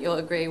 I think you'll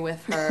agree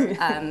with her.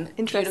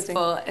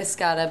 Beautiful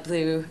Escada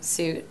blue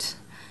suit,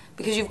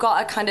 because you've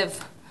got a kind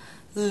of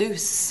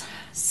loose,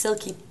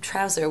 silky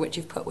trouser which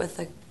you've put with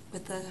the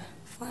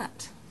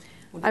flat.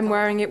 I'm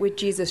wearing it with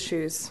Jesus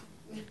shoes,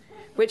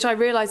 which I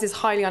realise is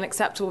highly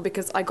unacceptable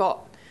because I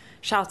got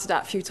shouted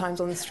at a few times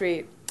on the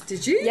street.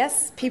 Did you?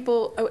 Yes,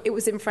 people, it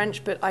was in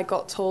French, but I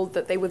got told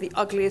that they were the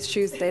ugliest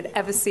shoes they'd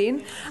ever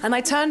seen. And I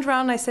turned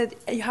around and I said,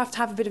 you have to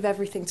have a bit of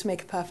everything to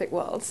make a perfect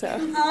world, so.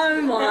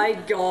 Oh my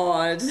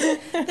God.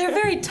 They're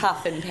very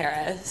tough in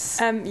Paris.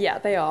 Yeah,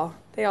 they are.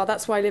 They are.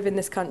 That's why I live in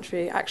this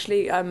country.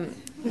 Actually,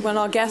 when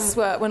our guests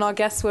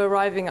were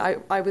arriving,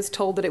 I was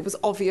told that it was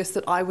obvious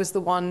that I was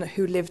the one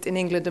who lived in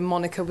England and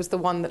Monica was the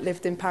one that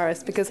lived in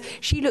Paris, because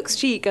she looks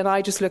chic and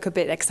I just look a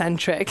bit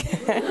eccentric.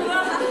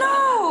 No!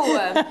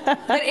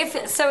 But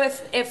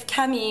if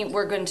Kemi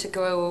were going to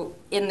go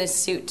in this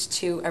suit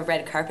to a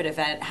red carpet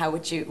event,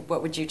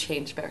 what would you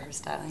change about her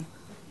styling?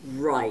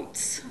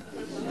 Right.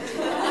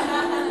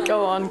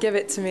 Go on, give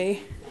it to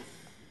me.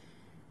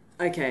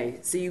 Okay,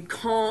 so you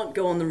can't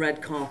go on the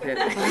red carpet.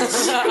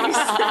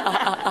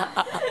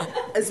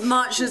 As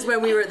much as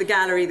when we were at the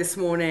gallery this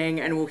morning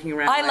and walking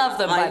around. I love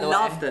them, by the way. I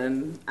love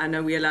them. And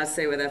are we allowed to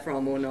say where they're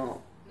from or not?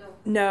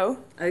 No.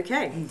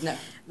 Okay. No.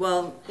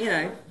 Well,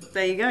 there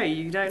you go.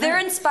 You don't know. They're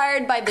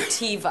inspired by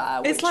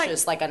Bativa, which like-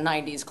 is like a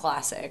 90s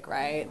classic,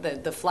 right?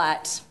 The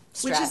flat,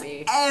 Which is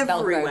strappy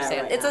everywhere Velcro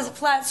sandal. right It's a now.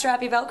 flat,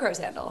 strappy Velcro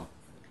sandal.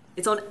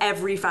 It's on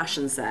every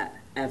fashion set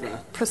ever.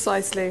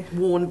 Precisely.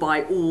 Worn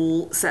by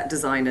all set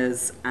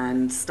designers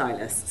and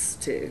stylists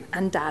too.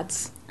 And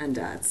dads. And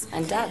dads.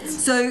 And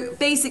dads. So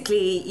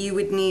basically, you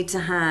would need to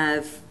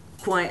have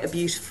quite a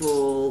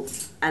beautiful,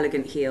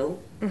 elegant heel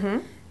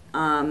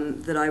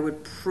that I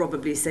would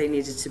probably say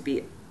needed to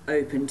be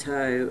open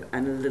toe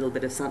and a little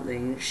bit of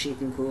something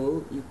chic and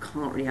cool. You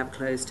can't really have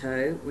closed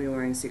toe when you're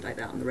wearing a suit like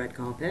that on the red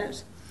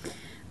carpet.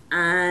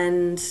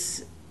 And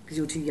because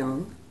you're too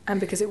young. And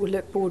because it would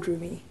look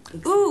boardroomy.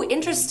 Ooh,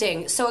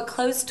 interesting. So a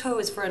closed toe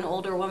is for an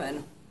older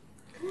woman.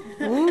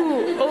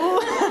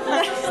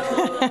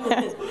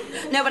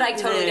 No, but I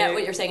totally get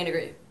what you're saying and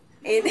agree.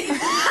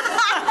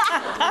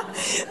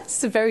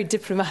 It's a very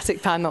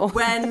diplomatic panel.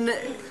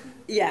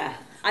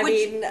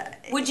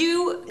 Would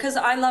you, because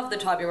I love the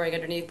top you're wearing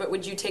underneath, but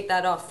would you take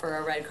that off for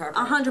a red carpet?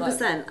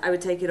 100%, I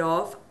would take it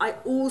off. I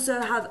also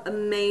have a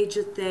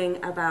major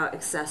thing about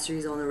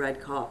accessories on the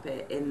red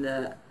carpet in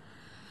that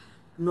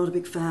I'm not a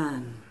big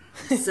fan.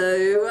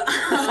 So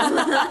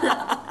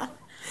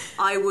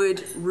I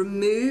would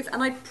remove,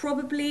 and I'd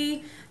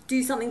probably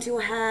do something to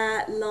your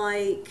hair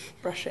like...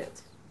 Brush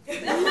it.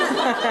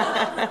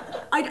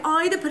 I'd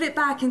either put it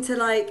back into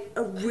like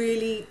a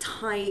really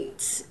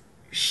tight,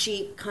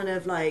 chic kind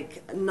of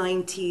like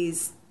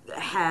 90s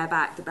hair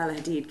back that Bella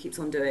Hadid keeps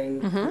on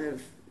doing kind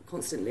of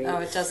constantly. Oh,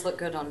 it does look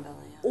good on Bella,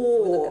 yeah.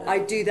 Or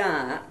I'd do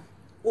that,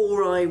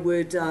 or I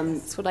would...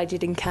 That's what I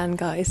did in Cannes,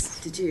 guys.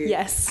 Did you?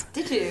 Yes.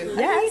 Did you?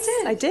 Yes,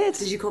 I did.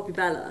 Did you copy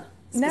Bella?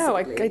 No,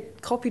 I specifically?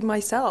 copied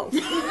myself.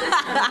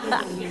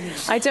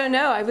 I don't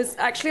know.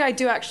 I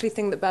do actually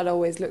think that Bella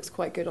always looks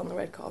quite good on the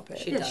red carpet.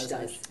 She Yeah, does. she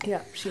does.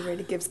 Yeah, she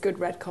really gives good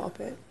red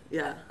carpet.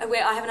 Yeah. Oh,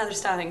 wait, I have another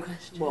styling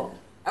question. What?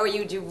 Oh, do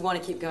you want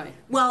to keep going?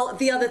 Well,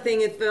 the other thing,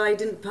 if I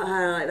didn't put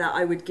her like that,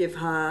 I would give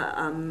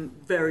her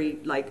very,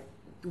 like,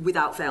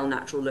 without fail,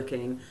 natural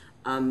looking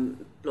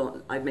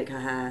blonde. I'd make her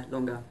hair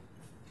longer.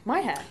 My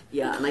hair?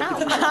 Yeah, and I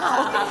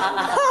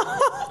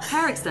give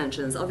hair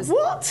extensions, obviously.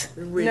 What?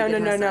 Really No,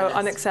 good no, no, no, hairstylists.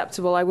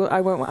 unacceptable. I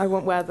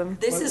won't wear them.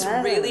 This is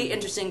really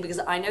interesting because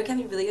I know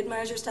Kemi really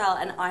admires your style,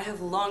 and I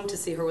have longed to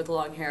see her with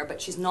long hair,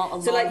 but she's not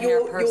a So, long like, hair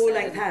your person.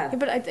 length hair. Yeah,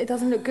 but it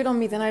doesn't look good on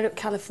me. Then I look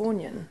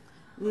Californian.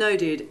 No,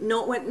 dude,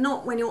 not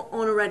when you're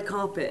on a red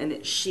carpet and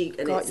it's chic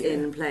and Got it's you.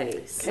 in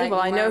place. Okay, Like well,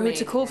 I know who mermaid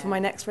to call hair. for my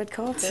next red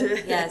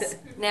carpet. Yes.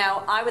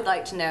 Now, I would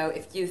like to know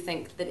if you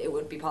think that it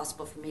would be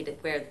possible for me to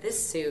wear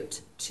this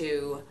suit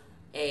to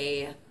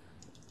a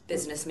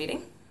business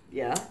meeting.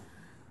 Yeah.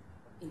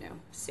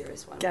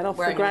 Serious one. Get off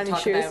where the I'm gonna granny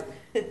talk shoes.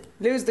 about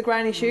Lose the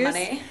granny shoes.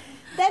 money.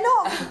 They're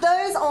not.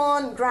 Those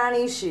aren't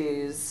granny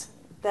shoes.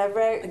 They're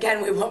very.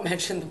 Again, we won't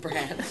mention the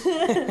brand.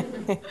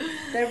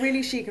 They're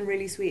really chic and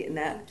really sweet, and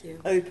they're Thank you.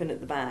 open at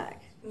the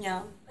back.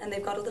 Yeah, and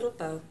they've got a little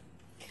bow.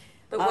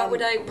 But what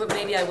would I? But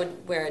maybe I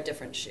would wear a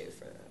different shoe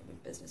for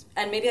business,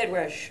 and maybe I'd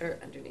wear a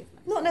shirt underneath.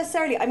 Not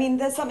necessarily. I mean,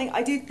 there's something.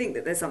 I do think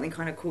that there's something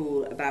kind of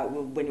cool about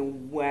when you're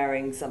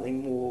wearing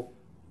something more.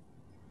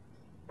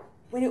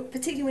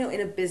 Particularly when you're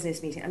in a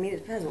business meeting. I mean, it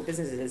depends what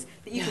business it is.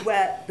 But you could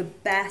wear the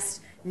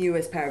best,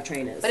 newest pair of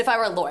trainers. But if I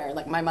were a lawyer,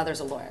 like my mother's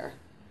a lawyer,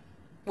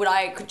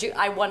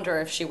 I wonder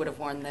if she would have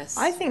worn this.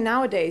 I think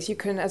nowadays you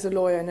can, as a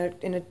lawyer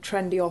in a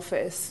trendy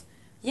office,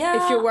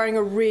 yeah. if you're wearing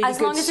a really as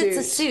good long as suit, it's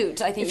a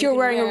suit, I think. if you you're can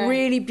wearing wear... a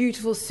really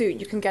beautiful suit,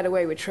 you can get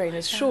away with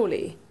trainers,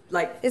 surely.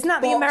 like, Isn't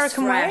that the box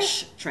American way?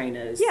 fresh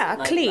trainers. Yeah,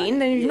 like clean.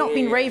 Then you've not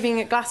been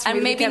raving at Glastonbury and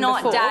the maybe weekend not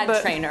before, dad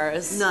but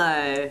trainers.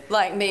 No.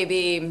 Like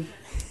maybe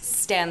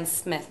Stan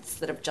Smiths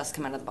that have just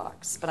come out of the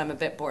box. But I'm a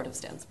bit bored of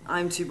Stan Smith.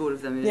 I'm too bored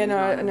of them. Yeah, no,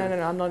 I'm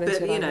not into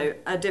But, it you know, either.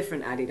 a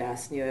different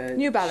Adidas.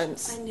 New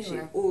Balance. I knew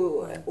her.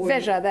 Or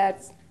Veja, they're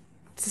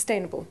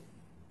sustainable.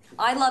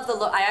 I love the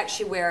look. I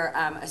actually wear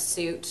a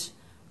suit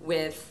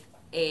with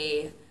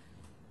a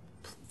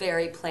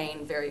very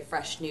plain, very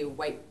fresh, new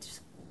white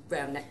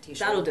round neck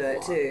t-shirt. That'll do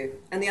it too.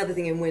 And the other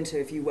thing in winter,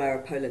 if you wear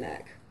a polo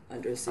neck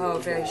under a suit. Oh,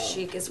 as very well.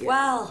 chic as Yeah.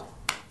 well.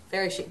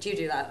 Very chic. Do you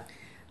do that?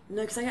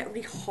 No, because I get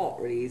really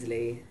hot really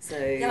easily. So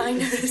Yeah, I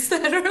noticed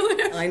that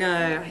earlier. I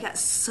know. I get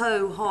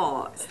so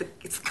hot.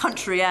 It's the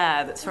country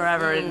air that's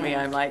forever in me.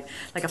 I'm like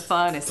a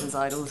furnace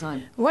inside all the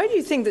time. Why do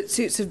you think that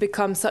suits have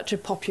become such a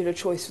popular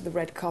choice for the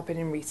red carpet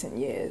in recent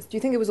years? Do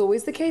you think it was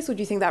always the case, or do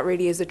you think that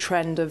really is a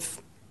trend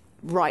of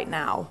right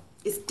now?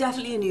 It's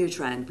definitely a new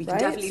trend. We can Right?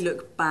 definitely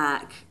look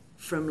back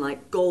from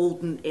like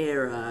golden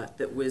era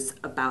that was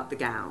about the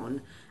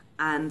gown,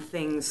 and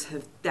things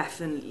have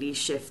definitely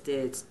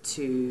shifted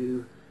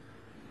to,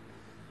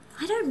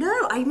 I don't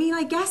know. I mean,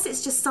 I guess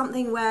it's just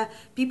something where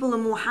people are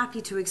more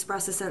happy to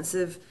express a sense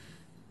of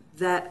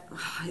that,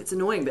 it's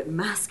annoying, but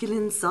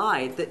masculine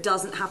side that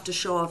doesn't have to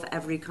show off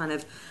every kind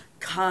of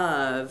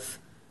curve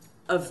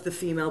of the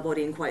female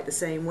body in quite the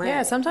same way.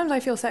 Yeah, sometimes I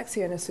feel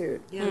sexy in a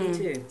suit. Yeah, me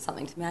too.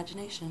 Something to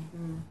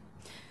imagination.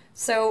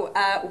 So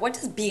what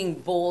does being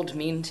bold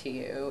mean to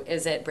you?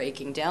 Is it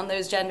breaking down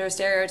those gender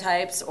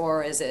stereotypes,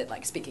 or is it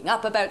like speaking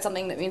up about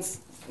something that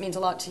means a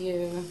lot to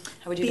you?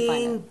 How would you define it?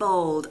 Being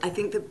bold. I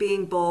think that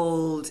being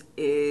bold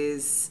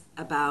is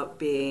about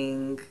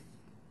being...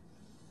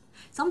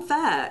 It's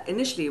unfair.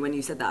 Initially, when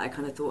you said that, I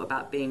kind of thought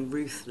about being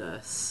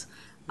ruthless,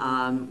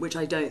 which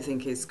I don't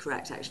think is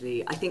correct,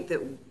 actually. I think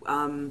that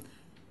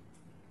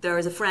there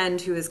is a friend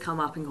who has come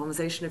up in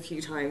conversation a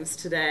few times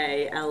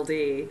today,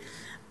 LD,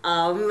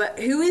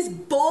 who is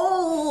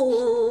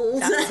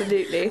bold.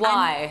 Absolutely.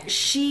 Why? And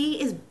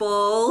she is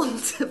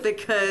bold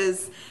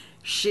because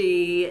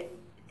she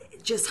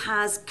just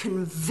has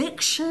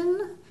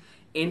conviction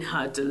in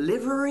her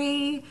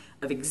delivery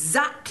of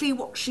exactly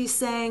what she's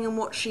saying and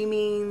what she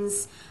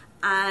means,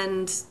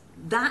 and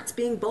that's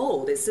being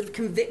bold. It's sort of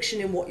conviction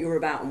in what you're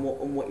about and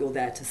what you're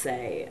there to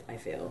say, I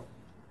feel.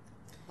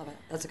 Love it.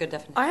 That's a good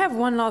definition. I have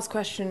one last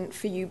question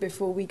for you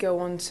before we go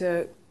on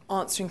to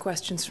answering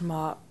questions from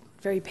our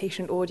very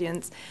patient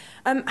audience.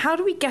 How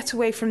do we get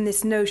away from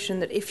this notion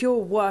that if you're a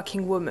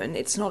working woman,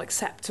 it's not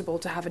acceptable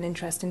to have an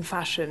interest in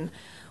fashion,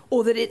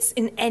 or that it's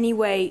in any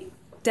way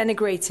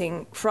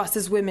denigrating for us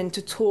as women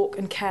to talk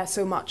and care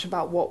so much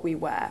about what we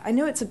wear? I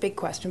know it's a big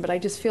question, but I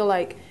just feel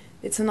like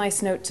it's a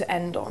nice note to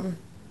end on.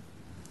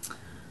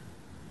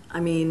 I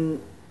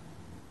mean...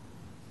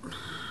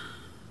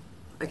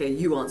 Okay,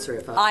 you answer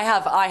it first. I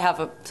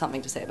have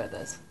something to say about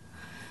this.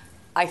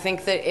 I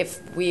think that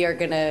if we are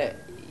going to,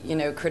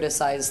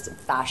 criticize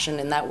fashion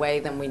in that way,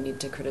 then we need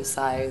to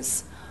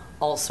criticize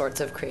all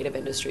sorts of creative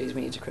industries.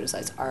 We need to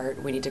criticize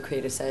art. We need to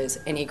criticize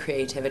any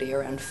creativity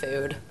around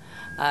food.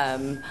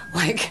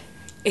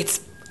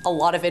 It's a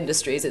lot of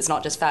industries. It's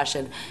not just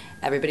fashion.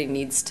 Everybody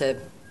needs to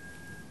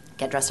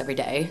get dressed every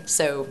day.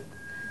 So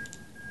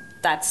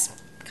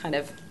that's kind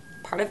of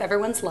part of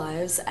everyone's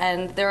lives.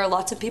 And there are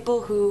lots of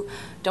people who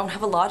don't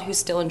have a lot who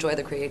still enjoy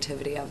the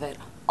creativity of it.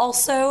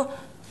 Also,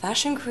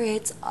 fashion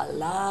creates a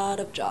lot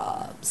of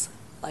jobs.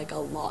 Like a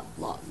lot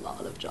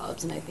of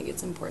jobs, and I think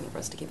it's important for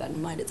us to keep that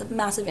in mind. It's a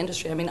massive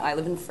industry. I mean, I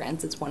live in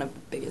France. It's one of the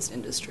biggest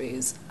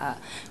industries,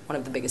 one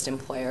of the biggest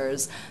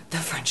employers. The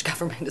French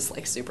government is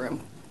super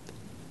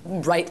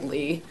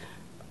rightly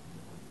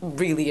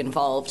really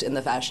involved in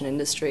the fashion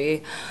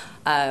industry.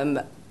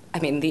 The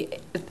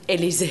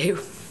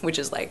Élysée, which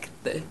is like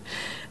the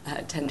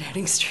 10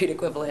 Downing Street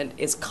equivalent,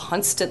 is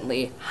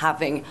constantly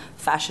having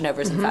fashion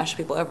overs and fashion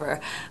people over.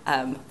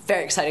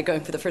 Very excited,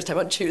 going for the first time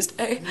on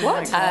Tuesday.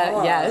 What?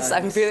 Yes,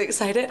 I'm really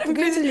excited. I'm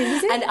going to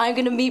Élysée? And I'm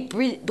going to meet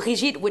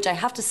Brigitte, which I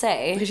have to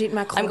say... Brigitte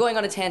Macron. I'm going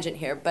on a tangent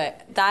here,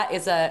 but that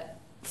is a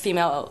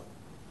female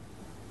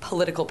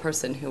political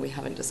person who we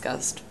haven't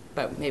discussed,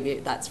 but maybe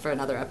that's for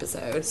another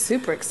episode.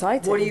 Super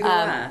exciting. What are you going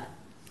to wear?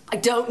 I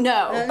don't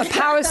know. A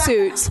power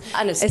suit.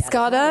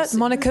 Escada,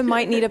 Monica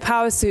might need a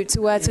power suit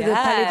to wear to the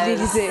Palais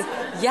de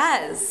l'Élysée.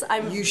 Yes.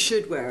 You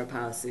should wear a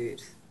power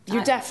suit.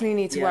 You definitely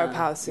need to wear a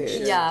power suit.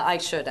 Yeah, I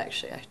should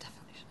actually. I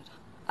definitely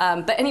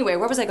should. But anyway,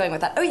 where was I going with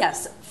that? Oh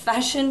yes,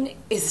 fashion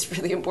is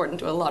really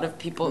important to a lot of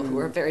people who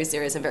are very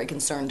serious and very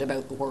concerned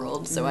about the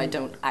world. So I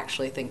don't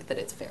actually think that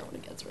it's fair when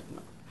it gets written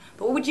up.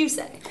 But what would you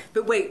say?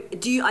 But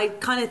wait, I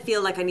kind of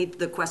feel like I need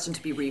the question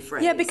to be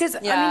rephrased. Yeah, because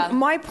I mean,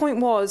 my point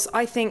was,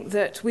 I think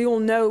that we all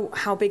know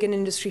how big an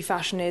industry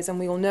fashion is, and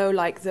we all know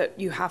that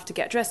you have to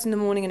get dressed in the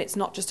morning, and it's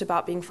not just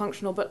about being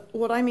functional. But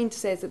what I mean to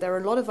say is that there are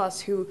a lot of us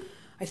who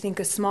I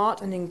think are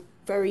smart and in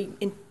very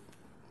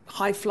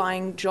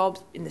high-flying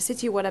jobs in the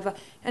city or whatever,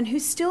 and who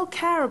still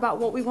care about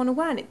what we want to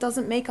wear, and it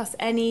doesn't make us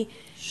any...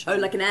 Oh,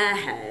 like an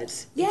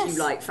airhead? Yes. If you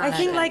like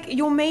fashion. I think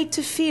you're made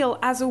to feel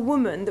as a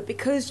woman that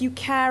because you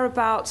care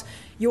about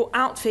your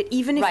outfit,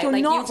 even if you're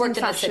not you've worked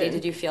in fashion... in the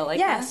city, did you feel like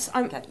yes,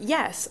 that? Okay.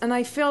 Yes, and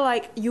I feel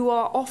like you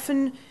are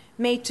often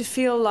made to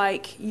feel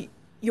like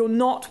you're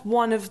not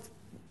one of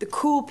the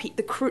cool people,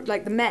 the crew,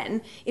 like the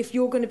men, if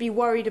you're going to be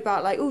worried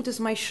about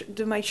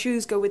do my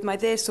shoes go with my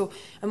this, or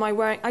am I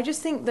wearing... I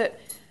just think that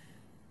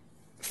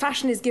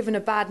fashion is given a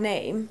bad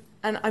name,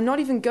 and I'm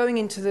not even going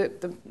into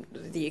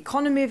the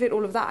economy of it,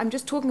 all of that. I'm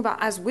just talking about,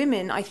 as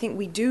women, I think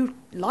we do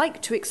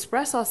like to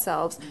express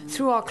ourselves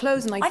through our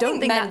clothes, and I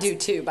don't think men do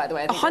too, by the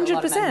way. I think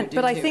 100%,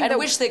 but I think and that I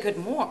wish they could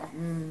more.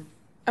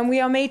 And we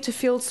are made to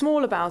feel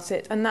small about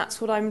it, and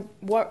that's what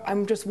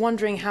I'm just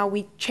wondering how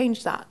we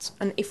change that,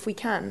 and if we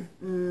can.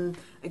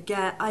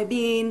 Again, I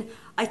mean,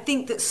 I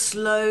think that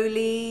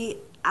slowly,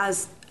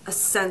 as a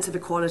sense of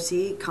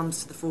equality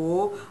comes to the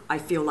fore, I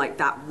feel like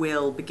that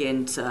will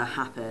begin to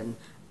happen.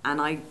 And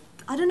I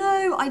don't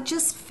know, I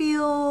just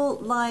feel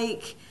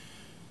like,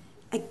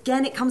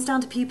 again, it comes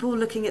down to people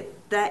looking at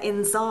their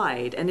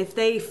inside, and if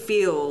they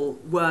feel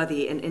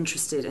worthy and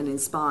interested and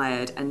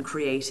inspired and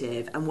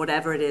creative, and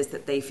whatever it is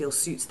that they feel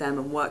suits them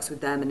and works with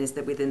them and is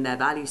within their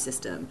value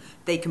system,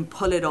 they can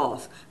pull it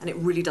off, and it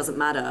really doesn't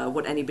matter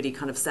what anybody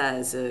kind of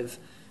says of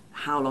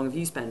how long have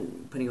you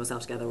spent putting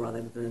yourself together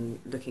rather than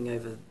looking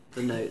over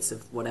the notes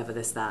of whatever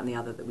this, that, and the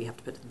other that we have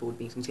to put to the board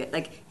meeting to get.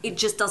 Like, it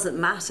just doesn't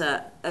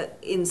matter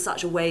in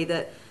such a way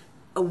that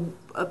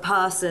a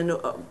person,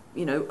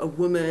 you know, a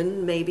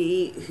woman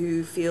maybe,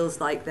 who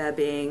feels like they're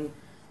being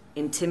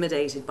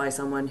intimidated by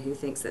someone who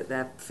thinks that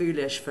they're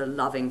foolish for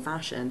loving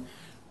fashion,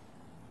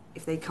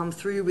 if they come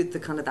through with the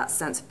kind of that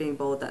sense of being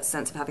bold, that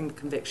sense of having the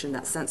conviction,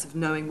 that sense of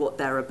knowing what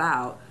they're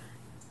about,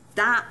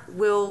 that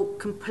will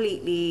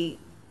completely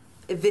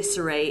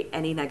eviscerate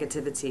any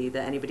negativity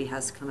that anybody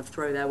has to kind of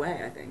throw their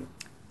way, I think.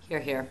 Hear,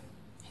 hear.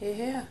 Hear,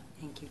 hear.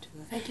 Thank you to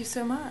the... Thank you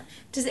so much.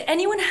 Does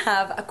anyone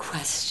have a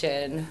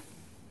question?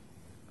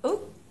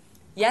 Oh,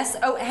 yes.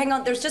 Oh, hang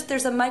on.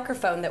 There's a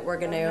microphone that we're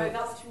going to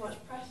that's too much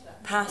pressure.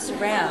 pass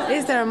around.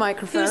 Is there a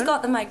microphone? Who's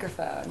got the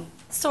microphone?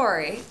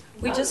 Sorry.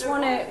 We just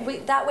want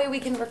to... that way we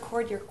can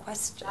record your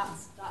questions.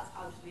 That's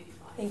absolutely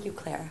fine. Thank you,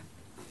 Claire.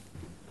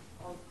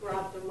 I'll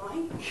grab the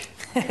mic.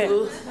 Thank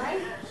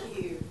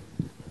you.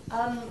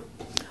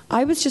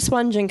 I was just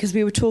wondering, because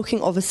we were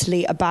talking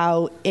obviously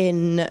about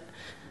in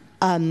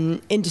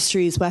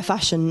industries where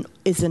fashion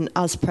isn't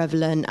as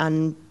prevalent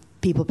and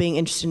people being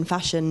interested in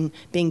fashion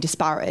being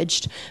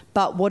disparaged,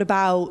 but what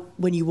about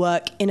when you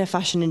work in a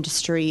fashion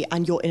industry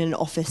and you're in an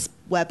office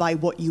whereby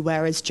what you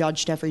wear is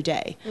judged every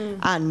day,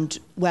 and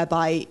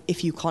whereby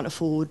if you can't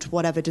afford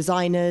whatever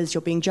designers,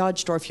 you're being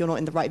judged, or if you're not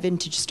in the right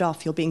vintage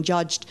stuff, you're being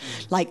judged.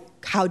 Like,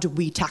 how do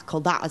we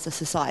tackle that as a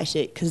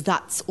society? Because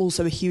that's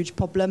also a huge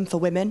problem for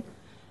women.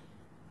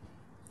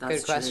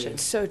 That's Good question. True.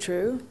 So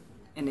true.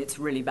 And it's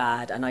really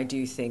bad. And I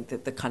do think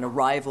that the kind of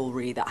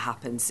rivalry that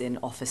happens in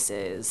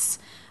offices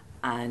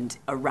and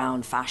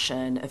around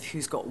fashion, of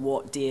who's got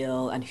what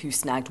deal and who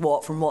snagged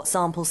what from what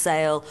sample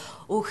sale,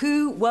 or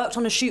who worked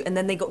on a shoot and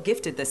then they got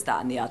gifted this,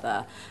 that, and the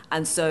other.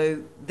 And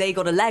so they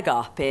got a leg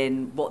up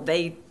in what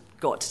they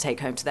got to take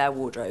home to their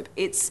wardrobe.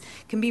 It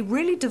can be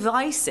really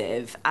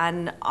divisive,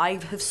 and I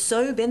have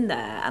so been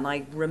there, and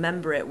I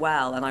remember it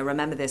well, and I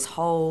remember this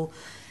whole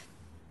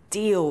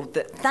deal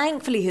that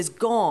thankfully has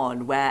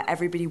gone, where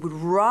everybody would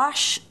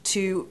rush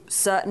to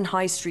certain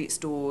high street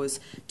stores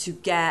to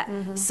get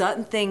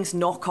certain things,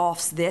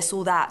 knockoffs, this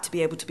or that, to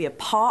be able to be a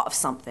part of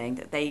something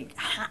that they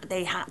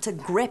had to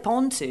grip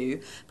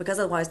onto, because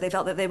otherwise they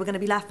felt that they were going to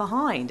be left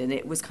behind, and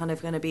it was kind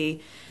of going to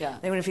be they were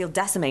going to feel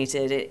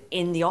decimated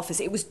in the office.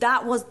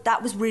 That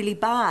was really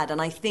bad.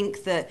 And I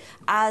think that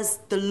as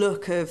the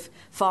look of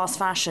fast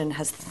fashion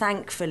has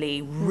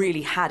thankfully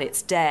really had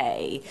its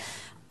day,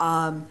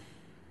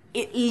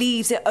 it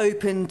leaves it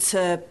open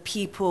to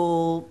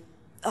people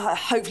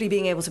hopefully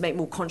being able to make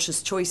more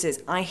conscious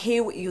choices. I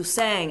hear what you're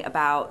saying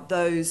about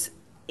those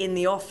in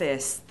the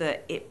office,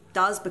 that it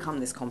does become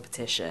this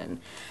competition.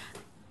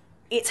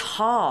 It's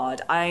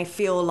hard. I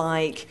feel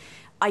like,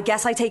 I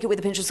guess I take it with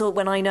a pinch of salt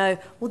when I know,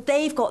 well,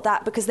 they've got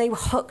that because they were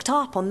hooked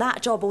up on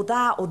that job or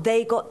that, or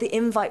they got the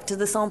invite to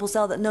the sample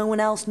sale that no one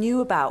else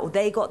knew about, or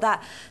they got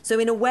that. So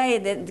in a way,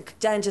 then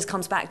it just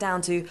comes back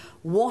down to,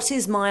 what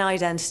is my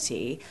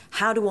identity?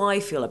 How do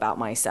I feel about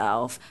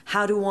myself?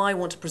 How do I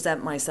want to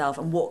present myself?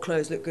 And what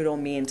clothes look good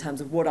on me in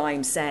terms of what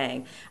I'm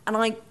saying? And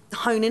I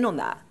hone in on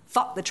that.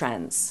 Fuck the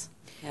trends.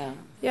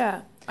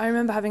 Yeah. I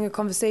remember having a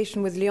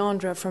conversation with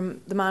Leandra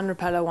from The Man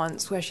Repeller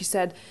once, where she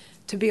said,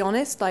 to be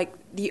honest, like,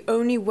 the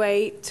only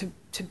way to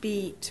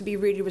be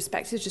really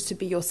respected is just to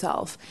be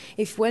yourself.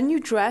 If when you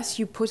dress,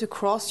 you put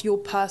across your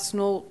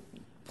personal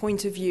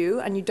point of view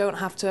and you don't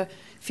have to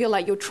feel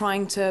like you're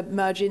trying to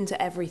merge into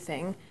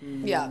everything.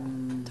 Yeah,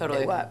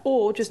 totally.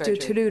 Or just do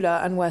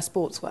Tallulah and wear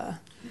sportswear.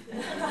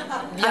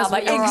 Yeah,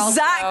 but you're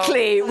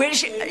exactly,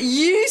 which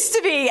used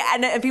to be,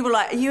 and people were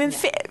like, are you in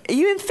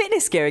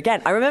fitness gear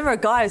again? I remember a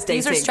guy I was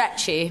dating. These are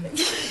stretchy.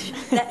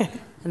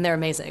 And they're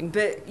amazing.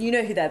 But you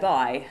know who they're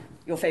by?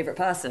 Your favourite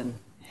person.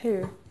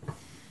 Who?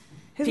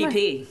 Who's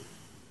PP.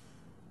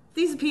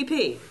 These are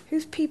PP.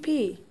 Who's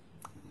PP?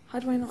 How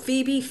do I not?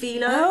 Phoebe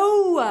Philo.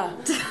 Oh,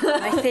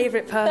 my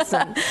favourite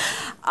person.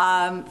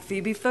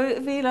 Phoebe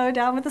Philo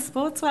down with the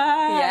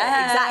sportswear.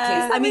 Yeah, exactly.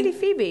 Is that really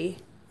Phoebe?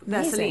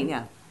 That's Celine,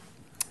 yeah.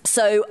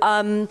 So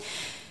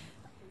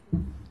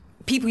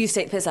people used to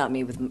take the piss out of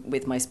me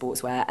with my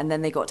sportswear, and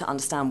then they got to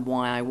understand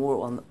why I wore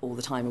it on all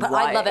the time. And but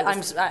why I love it.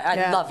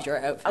 I love your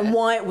outfit. And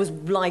why it was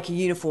like a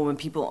uniform, and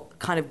people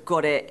kind of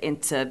got it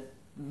into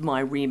my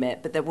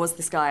remit. But there was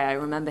this guy, I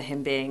remember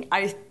him being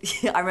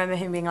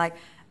like,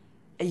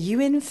 are you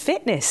in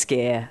fitness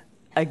gear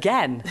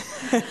again?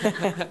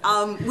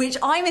 Which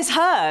I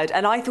misheard,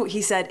 and I thought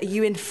he said, are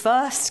you in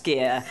first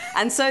gear?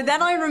 And so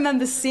then I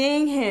remember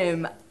seeing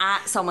him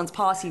at someone's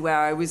party where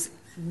I was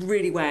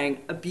really wearing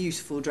a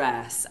beautiful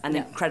dress and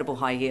incredible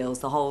high heels,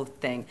 the whole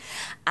thing.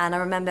 And I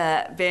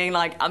remember being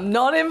like, I'm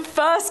not in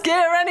first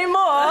gear anymore.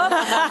 And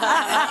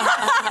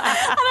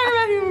I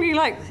remember him being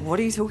like, what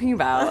are you talking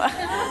about?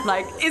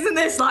 Like, isn't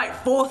this like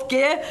fourth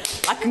gear?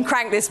 I can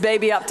crank this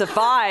baby up to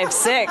 5,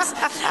 6.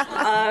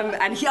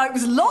 And I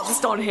was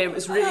lost on him. It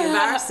was really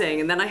embarrassing.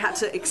 And then I had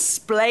to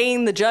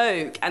explain the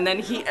joke. And then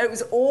it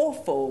was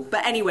awful.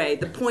 But anyway,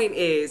 the point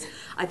is,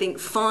 I think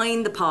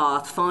find the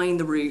path, find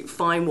the route,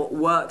 find what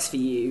works for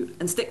you,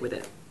 and stick with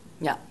it.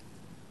 Yeah.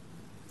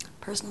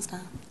 Personal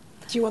style.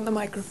 Do you want the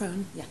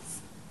microphone?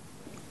 Yes.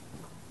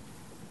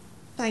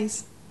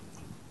 Thanks.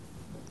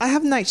 I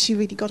haven't actually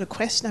really got a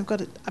question. I've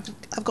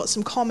got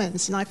some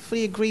comments, and I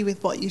fully agree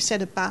with what you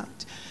said about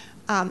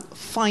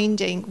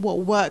finding what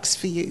works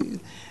for you.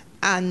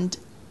 And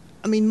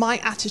I mean, my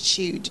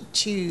attitude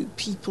to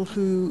people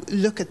who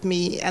look at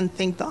me and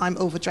think that I'm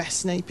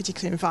overdressed in any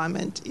particular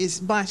environment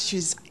is, my attitude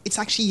is, it's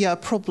actually your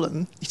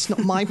problem. It's not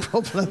my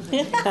problem.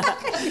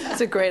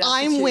 That's a great attitude.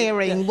 I'm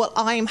wearing what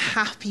I'm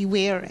happy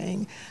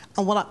wearing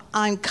and what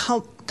I'm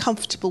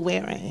comfortable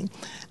wearing.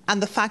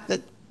 And the fact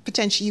that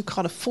potentially you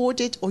can't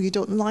afford it or you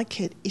don't like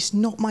it is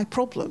not my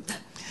problem.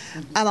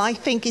 And I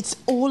think it's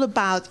all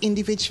about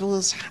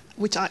individuals,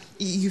 which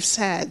you've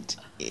said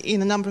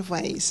in a number of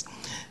ways.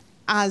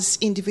 As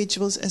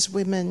individuals, as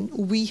women,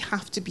 we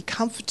have to be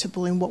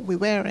comfortable in what we're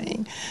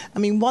wearing. I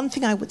mean, one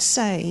thing I would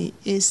say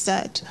is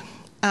that,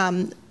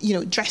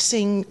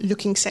 dressing,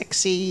 looking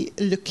sexy,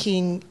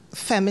 looking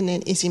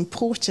feminine is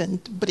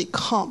important, but it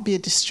can't be a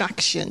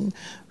distraction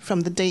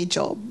from the day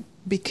job,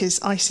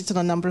 because I sit on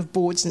a number of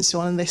boards and so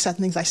on, and there's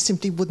certain things I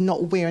simply would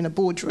not wear in a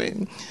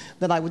boardroom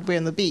that I would wear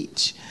on the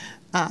beach.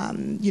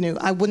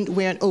 I wouldn't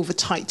wear an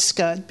over-tight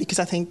skirt because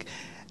I think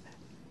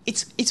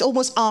it's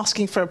almost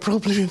asking for a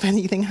problem if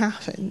anything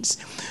happens.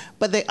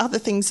 But there are other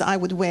things that I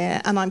would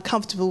wear and I'm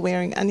comfortable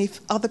wearing, and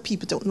if other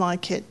people don't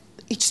like it,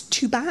 it's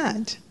too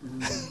bad.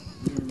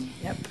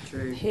 Yep,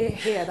 true.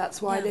 Here.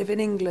 That's why I live in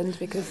England,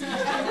 because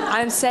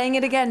I'm saying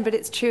it again, but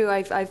it's true.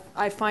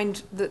 I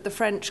find that the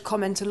French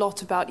comment a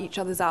lot about each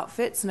other's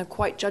outfits and are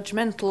quite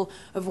judgmental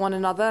of one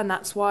another, and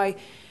that's why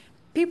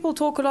people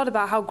talk a lot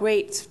about how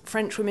great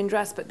French women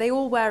dress, but they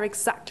all wear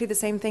exactly the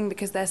same thing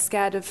because they're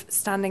scared of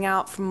standing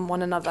out from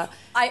one another.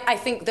 I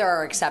think there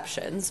are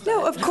exceptions.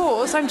 No, of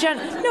course.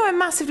 I'm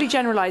massively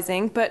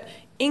generalising, but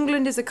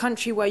England is a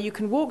country where you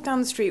can walk down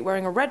the street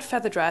wearing a red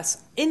feather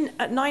dress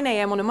at 9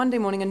 a.m. on a Monday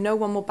morning and no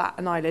one will bat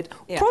an eyelid.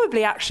 Yeah.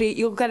 Probably, actually,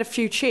 you'll get a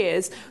few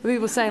cheers with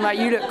people saying, like,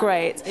 you look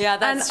great. Yeah,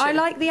 that's true. I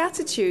like the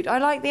attitude. I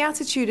like the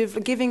attitude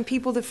of giving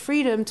people the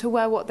freedom to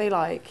wear what they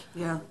like.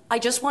 Yeah. I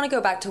just want to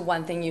go back to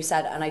one thing you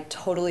said, and I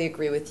totally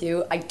agree with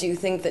you. I do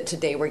think that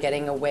today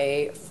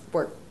we're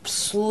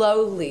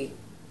slowly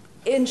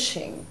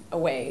inching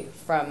away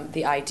from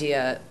the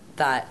idea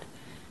that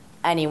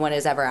anyone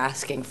is ever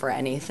asking for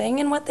anything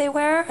in what they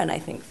wear. And I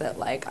think that,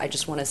 I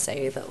just want to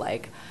say that,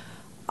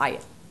 I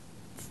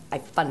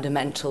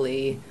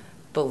fundamentally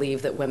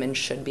believe that women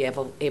should be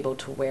able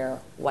to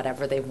wear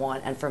whatever they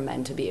want, and for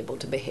men to be able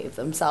to behave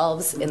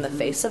themselves in the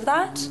face of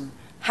that. Mm-hmm.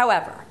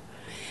 However,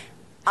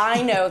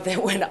 I know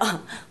that when,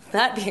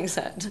 that being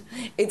said,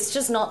 it's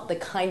just not the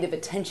kind of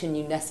attention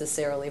you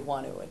necessarily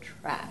want to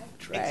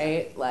attract,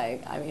 right?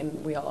 Exactly.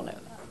 We all know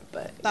that.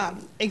 But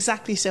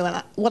exactly so.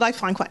 And what I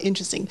find quite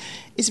interesting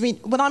is,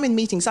 when I'm in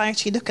meetings, I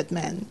actually look at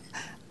men,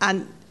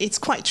 and it's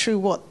quite true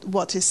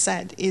what is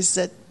said is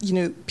that,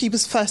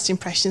 people's first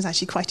impression is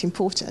actually quite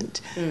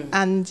important.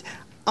 And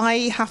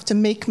I have to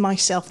make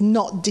myself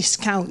not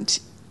discount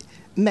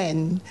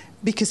men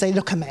because they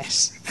look a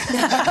mess.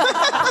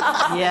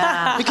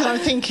 Yeah. Because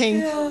I'm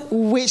thinking,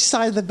 which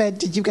side of the bed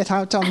did you get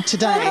out on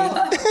today?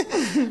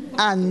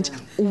 And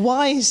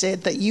why is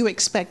it that you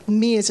expect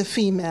me as a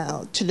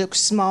female to look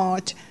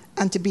smart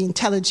and to be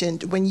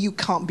intelligent when you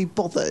can't be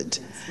bothered?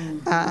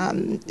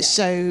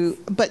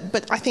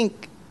 But I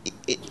think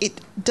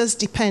it does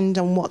depend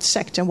on what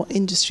sector and what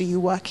industry you're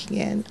working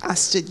in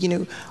as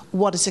to,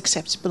 what is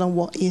acceptable and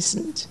what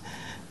isn't.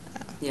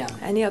 Yeah.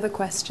 Any other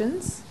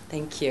questions?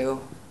 Thank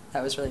you.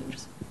 That was really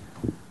interesting.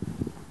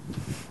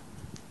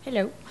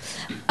 Hello.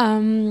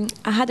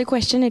 I had a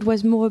question. It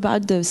was more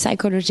about the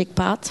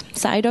psychological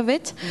side of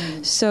it.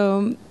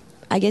 So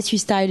I guess you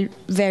style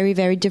very,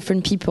 very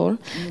different people.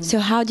 So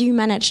how do you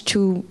manage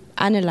to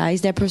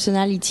analyze their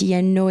personality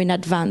and know in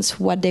advance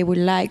what they will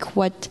like,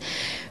 what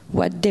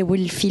they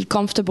will feel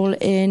comfortable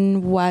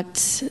in,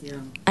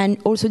 and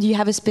also, do you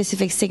have a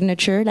specific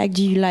signature?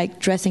 Do you like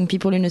dressing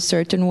people in a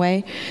certain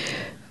way?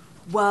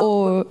 Well,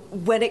 or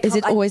is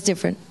it always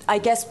different? I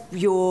guess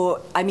you're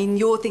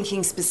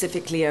thinking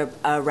specifically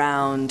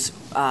around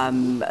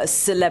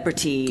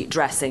celebrity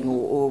dressing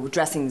or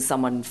dressing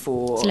someone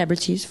for...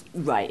 Celebrities.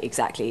 Right,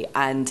 exactly.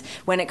 And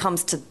when it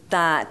comes to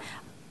that,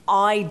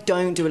 I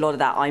don't do a lot of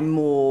that. I'm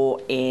more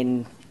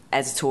in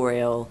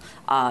editorial.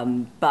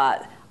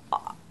 But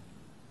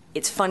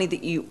it's funny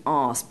that you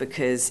asked,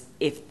 because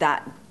if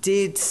that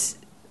did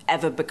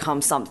ever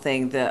become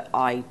something that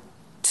I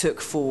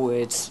took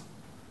forward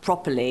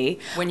properly.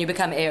 When you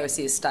become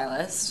AOC's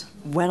stylist?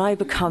 When I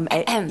become...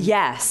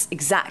 yes,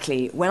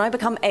 exactly. When I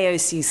become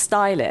AOC's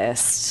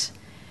stylist,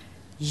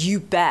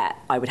 you bet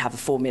I would have a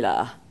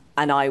formula,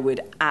 and I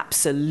would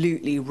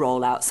absolutely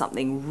roll out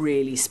something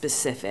really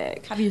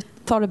specific. Have you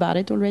thought about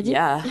it already?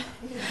 Yeah.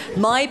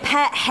 My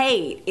pet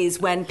hate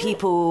is when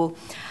people...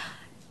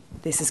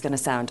 This is going to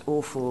sound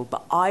awful,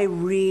 but I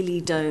really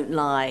don't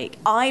like...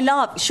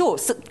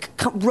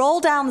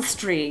 roll down the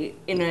street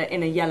in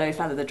a yellow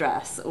feather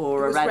dress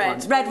or a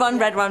red one.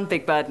 Red one,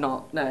 Big Bird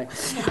not, no.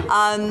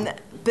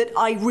 But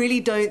I really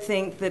don't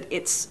think that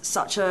it's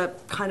such a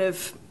kind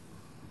of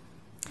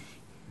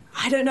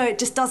I don't know, it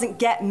just doesn't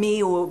get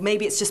me, or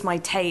maybe it's just my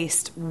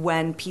taste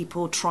when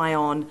people try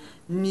on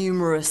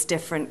numerous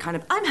different kind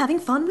of, I'm having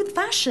fun with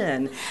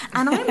fashion,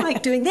 and I'm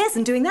like doing this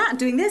and doing that and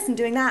doing this and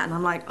doing that, and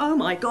I'm like, oh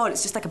my God,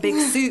 it's just like a big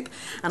soup.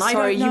 And I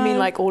don't know. You mean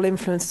like all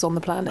influencers on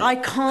the planet? I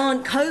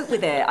can't cope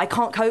with it.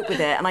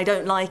 And I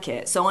don't like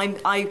it. So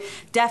I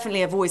definitely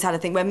have always had a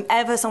thing.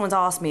 Whenever someone's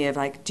asked me of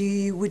like,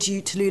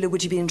 Tallulah,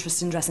 would you be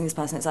interested in dressing this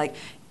person? It's like,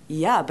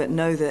 yeah, but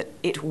know that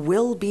it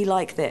will be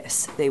like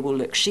this. They will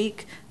look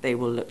chic, they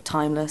will look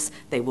timeless,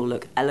 they will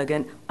look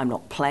elegant. I'm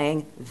not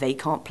playing, they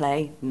can't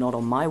play, not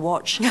on my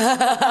watch.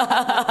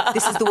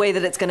 This is the way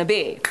that it's going to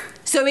be.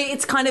 So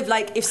it's kind of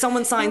like, if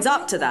someone signs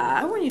up to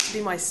that... I want you to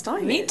be my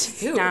stylist. Me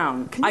too.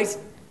 Down.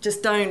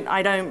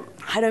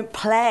 I don't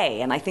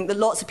play, and I think that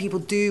lots of people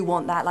do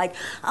want that, like,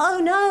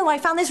 oh no, I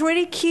found this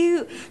really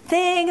cute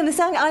thing and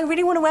I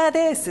really want to wear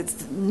this.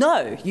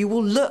 No, you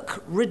will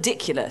look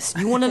ridiculous.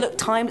 You want to look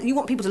you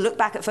want people to look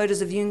back at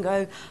photos of you and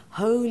go,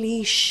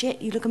 holy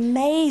shit, you look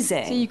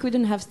amazing. So you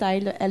couldn't have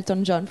styled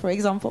Elton John, for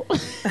example?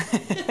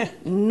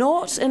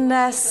 Not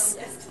unless...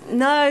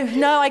 No,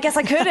 I guess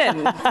I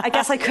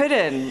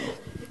couldn't.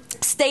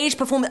 Stage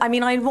performance. I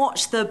mean, I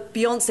watched the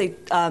Beyonce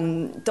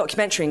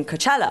documentary in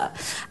Coachella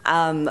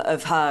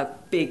of her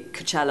big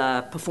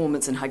Coachella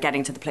performance and her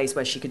getting to the place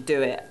where she could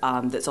do it.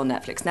 That's on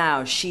Netflix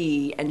now.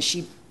 She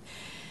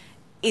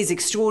is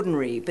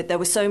extraordinary, but there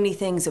were so many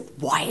things of,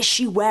 why is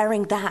she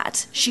wearing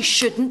that? She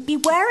shouldn't be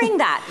wearing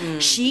that.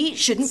 She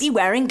shouldn't be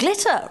wearing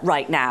glitter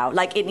right now.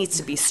 Like, it needs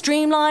to be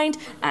streamlined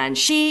and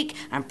chic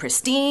and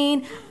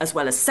pristine, as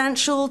well as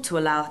sensual, to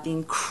allow the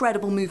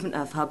incredible movement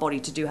of her body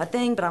to do her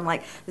thing. But I'm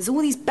like, there's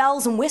all these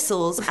bells and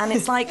whistles, and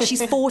it's like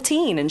she's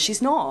 14 and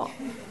she's not.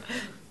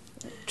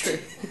 True.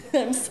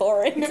 I'm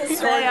sorry to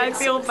say, I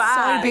feel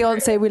bad. Sorry,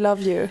 Beyonce, we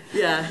love you.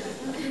 Yeah.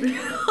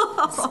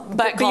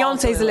 But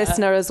Beyonce's a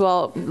listener as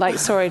well. Like,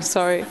 sorry.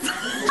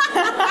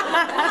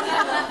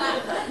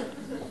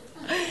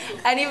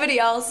 Anybody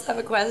else have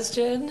a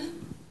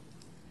question?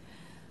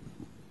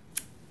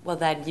 Well,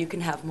 then you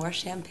can have more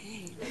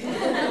champagne.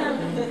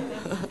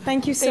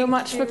 Thank you so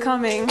much for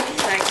coming.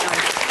 Thanks, guys.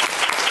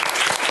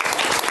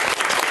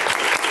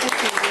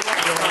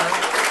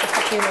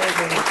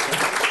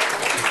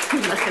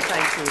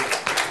 Thank you.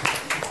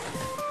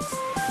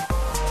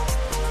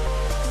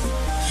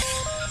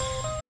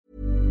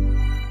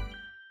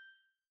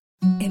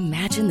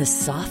 Imagine the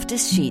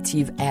softest sheets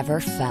you've ever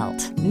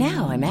felt.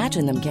 Now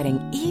imagine them getting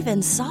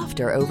even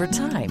softer over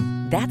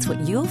time. That's what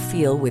you'll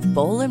feel with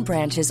Boll &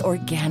 Branch's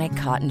organic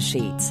cotton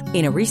sheets.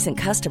 In a recent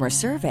customer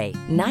survey,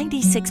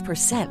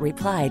 96%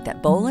 replied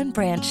that Boll &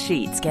 Branch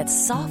sheets get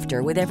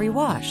softer with every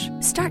wash.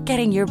 Start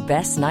getting your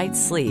best night's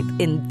sleep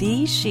in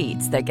these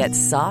sheets that get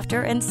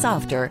softer and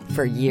softer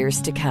for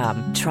years to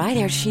come. Try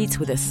their sheets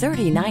with a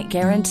 30-night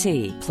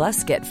guarantee.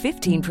 Plus, get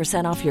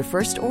 15% off your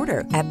first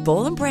order at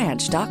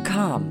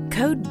bollandbranch.com.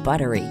 Code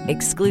BUTTERY.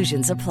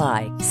 Exclusions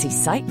apply. See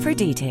site for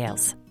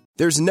details.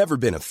 There's never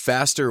been a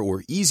faster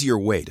or easier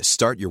way to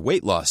start your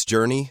weight loss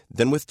journey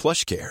than with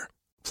PlushCare.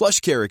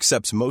 PlushCare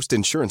accepts most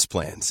insurance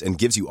plans and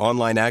gives you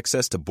online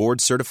access to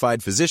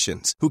board-certified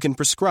physicians who can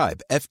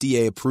prescribe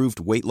FDA-approved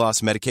weight loss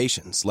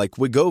medications like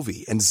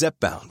Wegovy and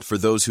Zepbound for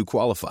those who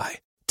qualify.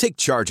 Take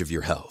charge of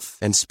your health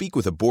and speak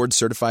with a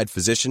board-certified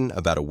physician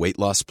about a weight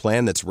loss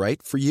plan that's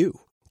right for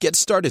you. Get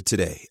started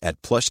today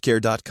at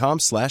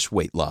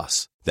plushcare.com/weight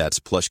loss. That's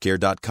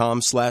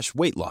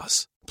plushcare.com/weight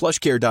loss.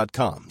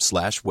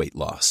 plushcare.com/weight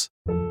loss.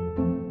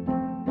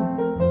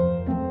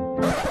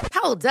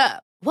 Hold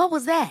up. What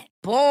was that?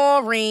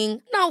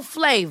 Boring. No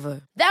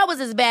flavor. That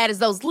was as bad as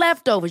those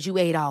leftovers you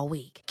ate all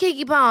week.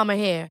 Keke Palmer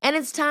here, and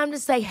it's time to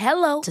say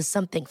hello to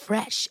something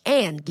fresh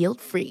and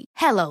guilt-free.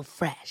 Hello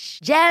Fresh.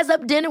 Jazz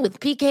up dinner with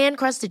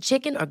pecan-crusted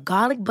chicken or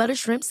garlic butter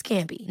shrimp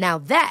scampi. Now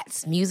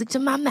that's music to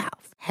my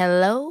mouth.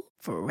 Hello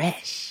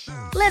Fresh.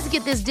 Let's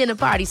get this dinner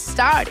party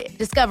started.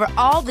 Discover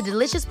all the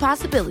delicious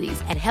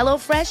possibilities at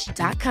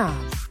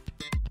HelloFresh.com.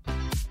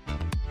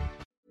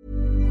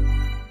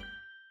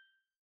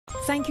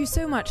 Thank you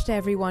so much to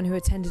everyone who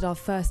attended our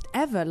first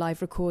ever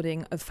live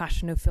recording of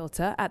Fashion No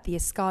Filter at the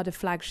Escada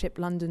flagship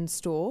London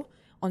store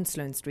on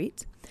Sloane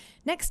Street.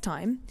 Next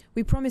time,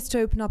 we promise to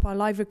open up our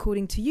live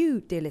recording to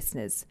you, dear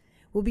listeners.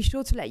 We'll be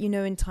sure to let you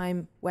know in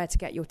time where to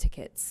get your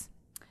tickets.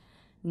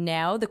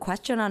 Now, the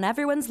question on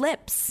everyone's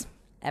lips.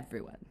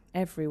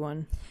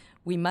 Everyone.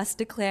 We must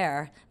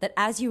declare that,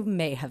 as you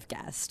may have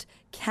guessed,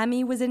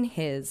 Kemi was in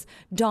his,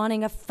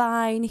 donning a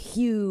fine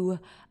hue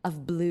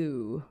of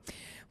blue,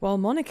 while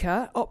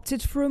Monica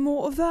opted for a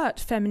more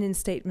overt feminine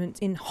statement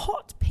in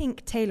hot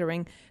pink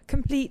tailoring,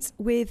 complete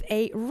with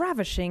a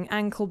ravishing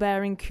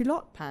ankle-bearing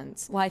culotte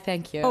pants. Why,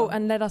 thank you. Oh,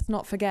 and let us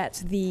not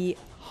forget the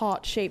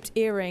heart-shaped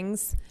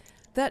earrings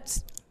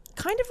that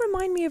kind of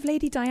remind me of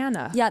Lady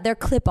Diana. Yeah, they're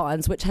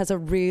clip-ons, which has a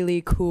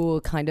really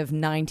cool kind of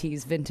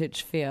 90s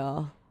vintage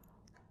feel.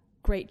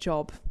 Great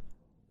job.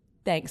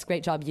 Thanks,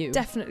 great job, you.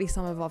 Definitely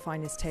some of our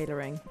finest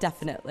tailoring.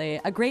 Definitely.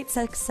 A great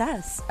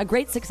success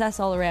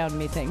all around,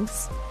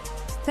 methinks.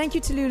 Thank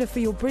you, Tallulah, for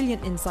your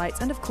brilliant insights,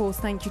 and of course,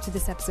 thank you to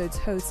this episode's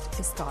host,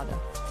 Escada.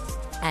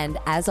 And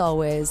as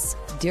always,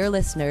 dear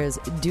listeners,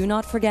 do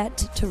not forget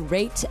to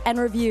rate and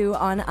review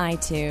on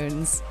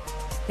iTunes.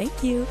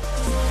 Thank you.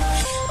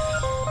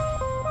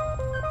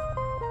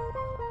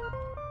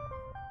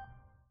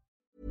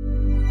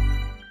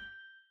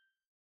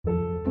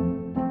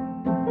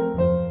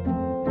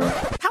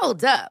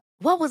 Hold up.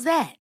 What was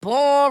that?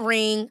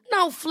 Boring.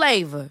 No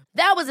flavor.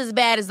 That was as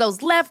bad as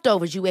those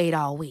leftovers you ate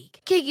all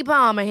week. Keke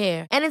Palmer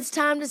here, and it's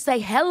time to say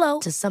hello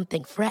to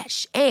something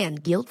fresh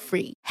and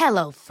guilt-free.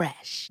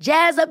 HelloFresh.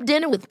 Jazz up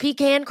dinner with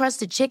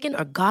pecan-crusted chicken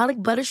or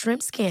garlic butter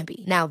shrimp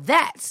scampi. Now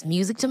that's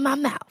music to my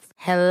mouth.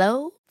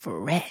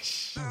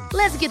 HelloFresh.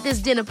 Let's get this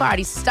dinner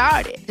party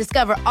started.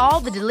 Discover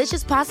all the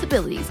delicious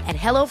possibilities at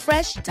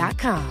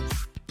HelloFresh.com.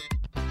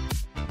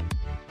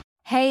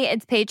 Hey,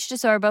 it's Paige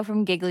DeSorbo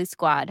from Giggly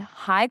Squad.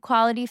 High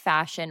quality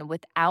fashion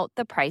without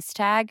the price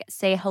tag.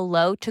 Say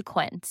hello to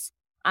Quince.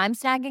 I'm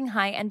snagging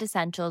high-end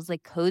essentials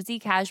like cozy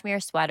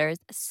cashmere sweaters,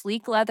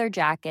 sleek leather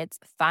jackets,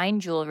 fine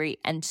jewelry,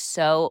 and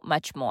so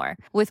much more.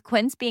 With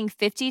Quince being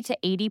 50 to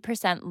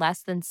 80%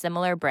 less than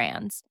similar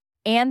brands.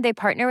 And they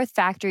partner with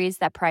factories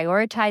that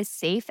prioritize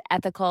safe,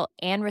 ethical,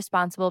 and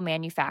responsible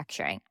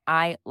manufacturing.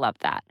 I love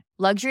that.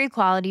 Luxury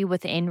quality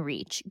within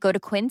reach. Go to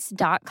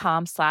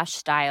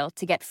quince.com/style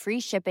to get free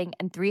shipping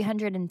and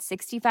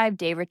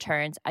 365-day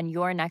returns on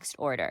your next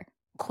order.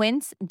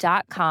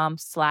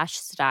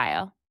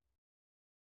 Quince.com/style.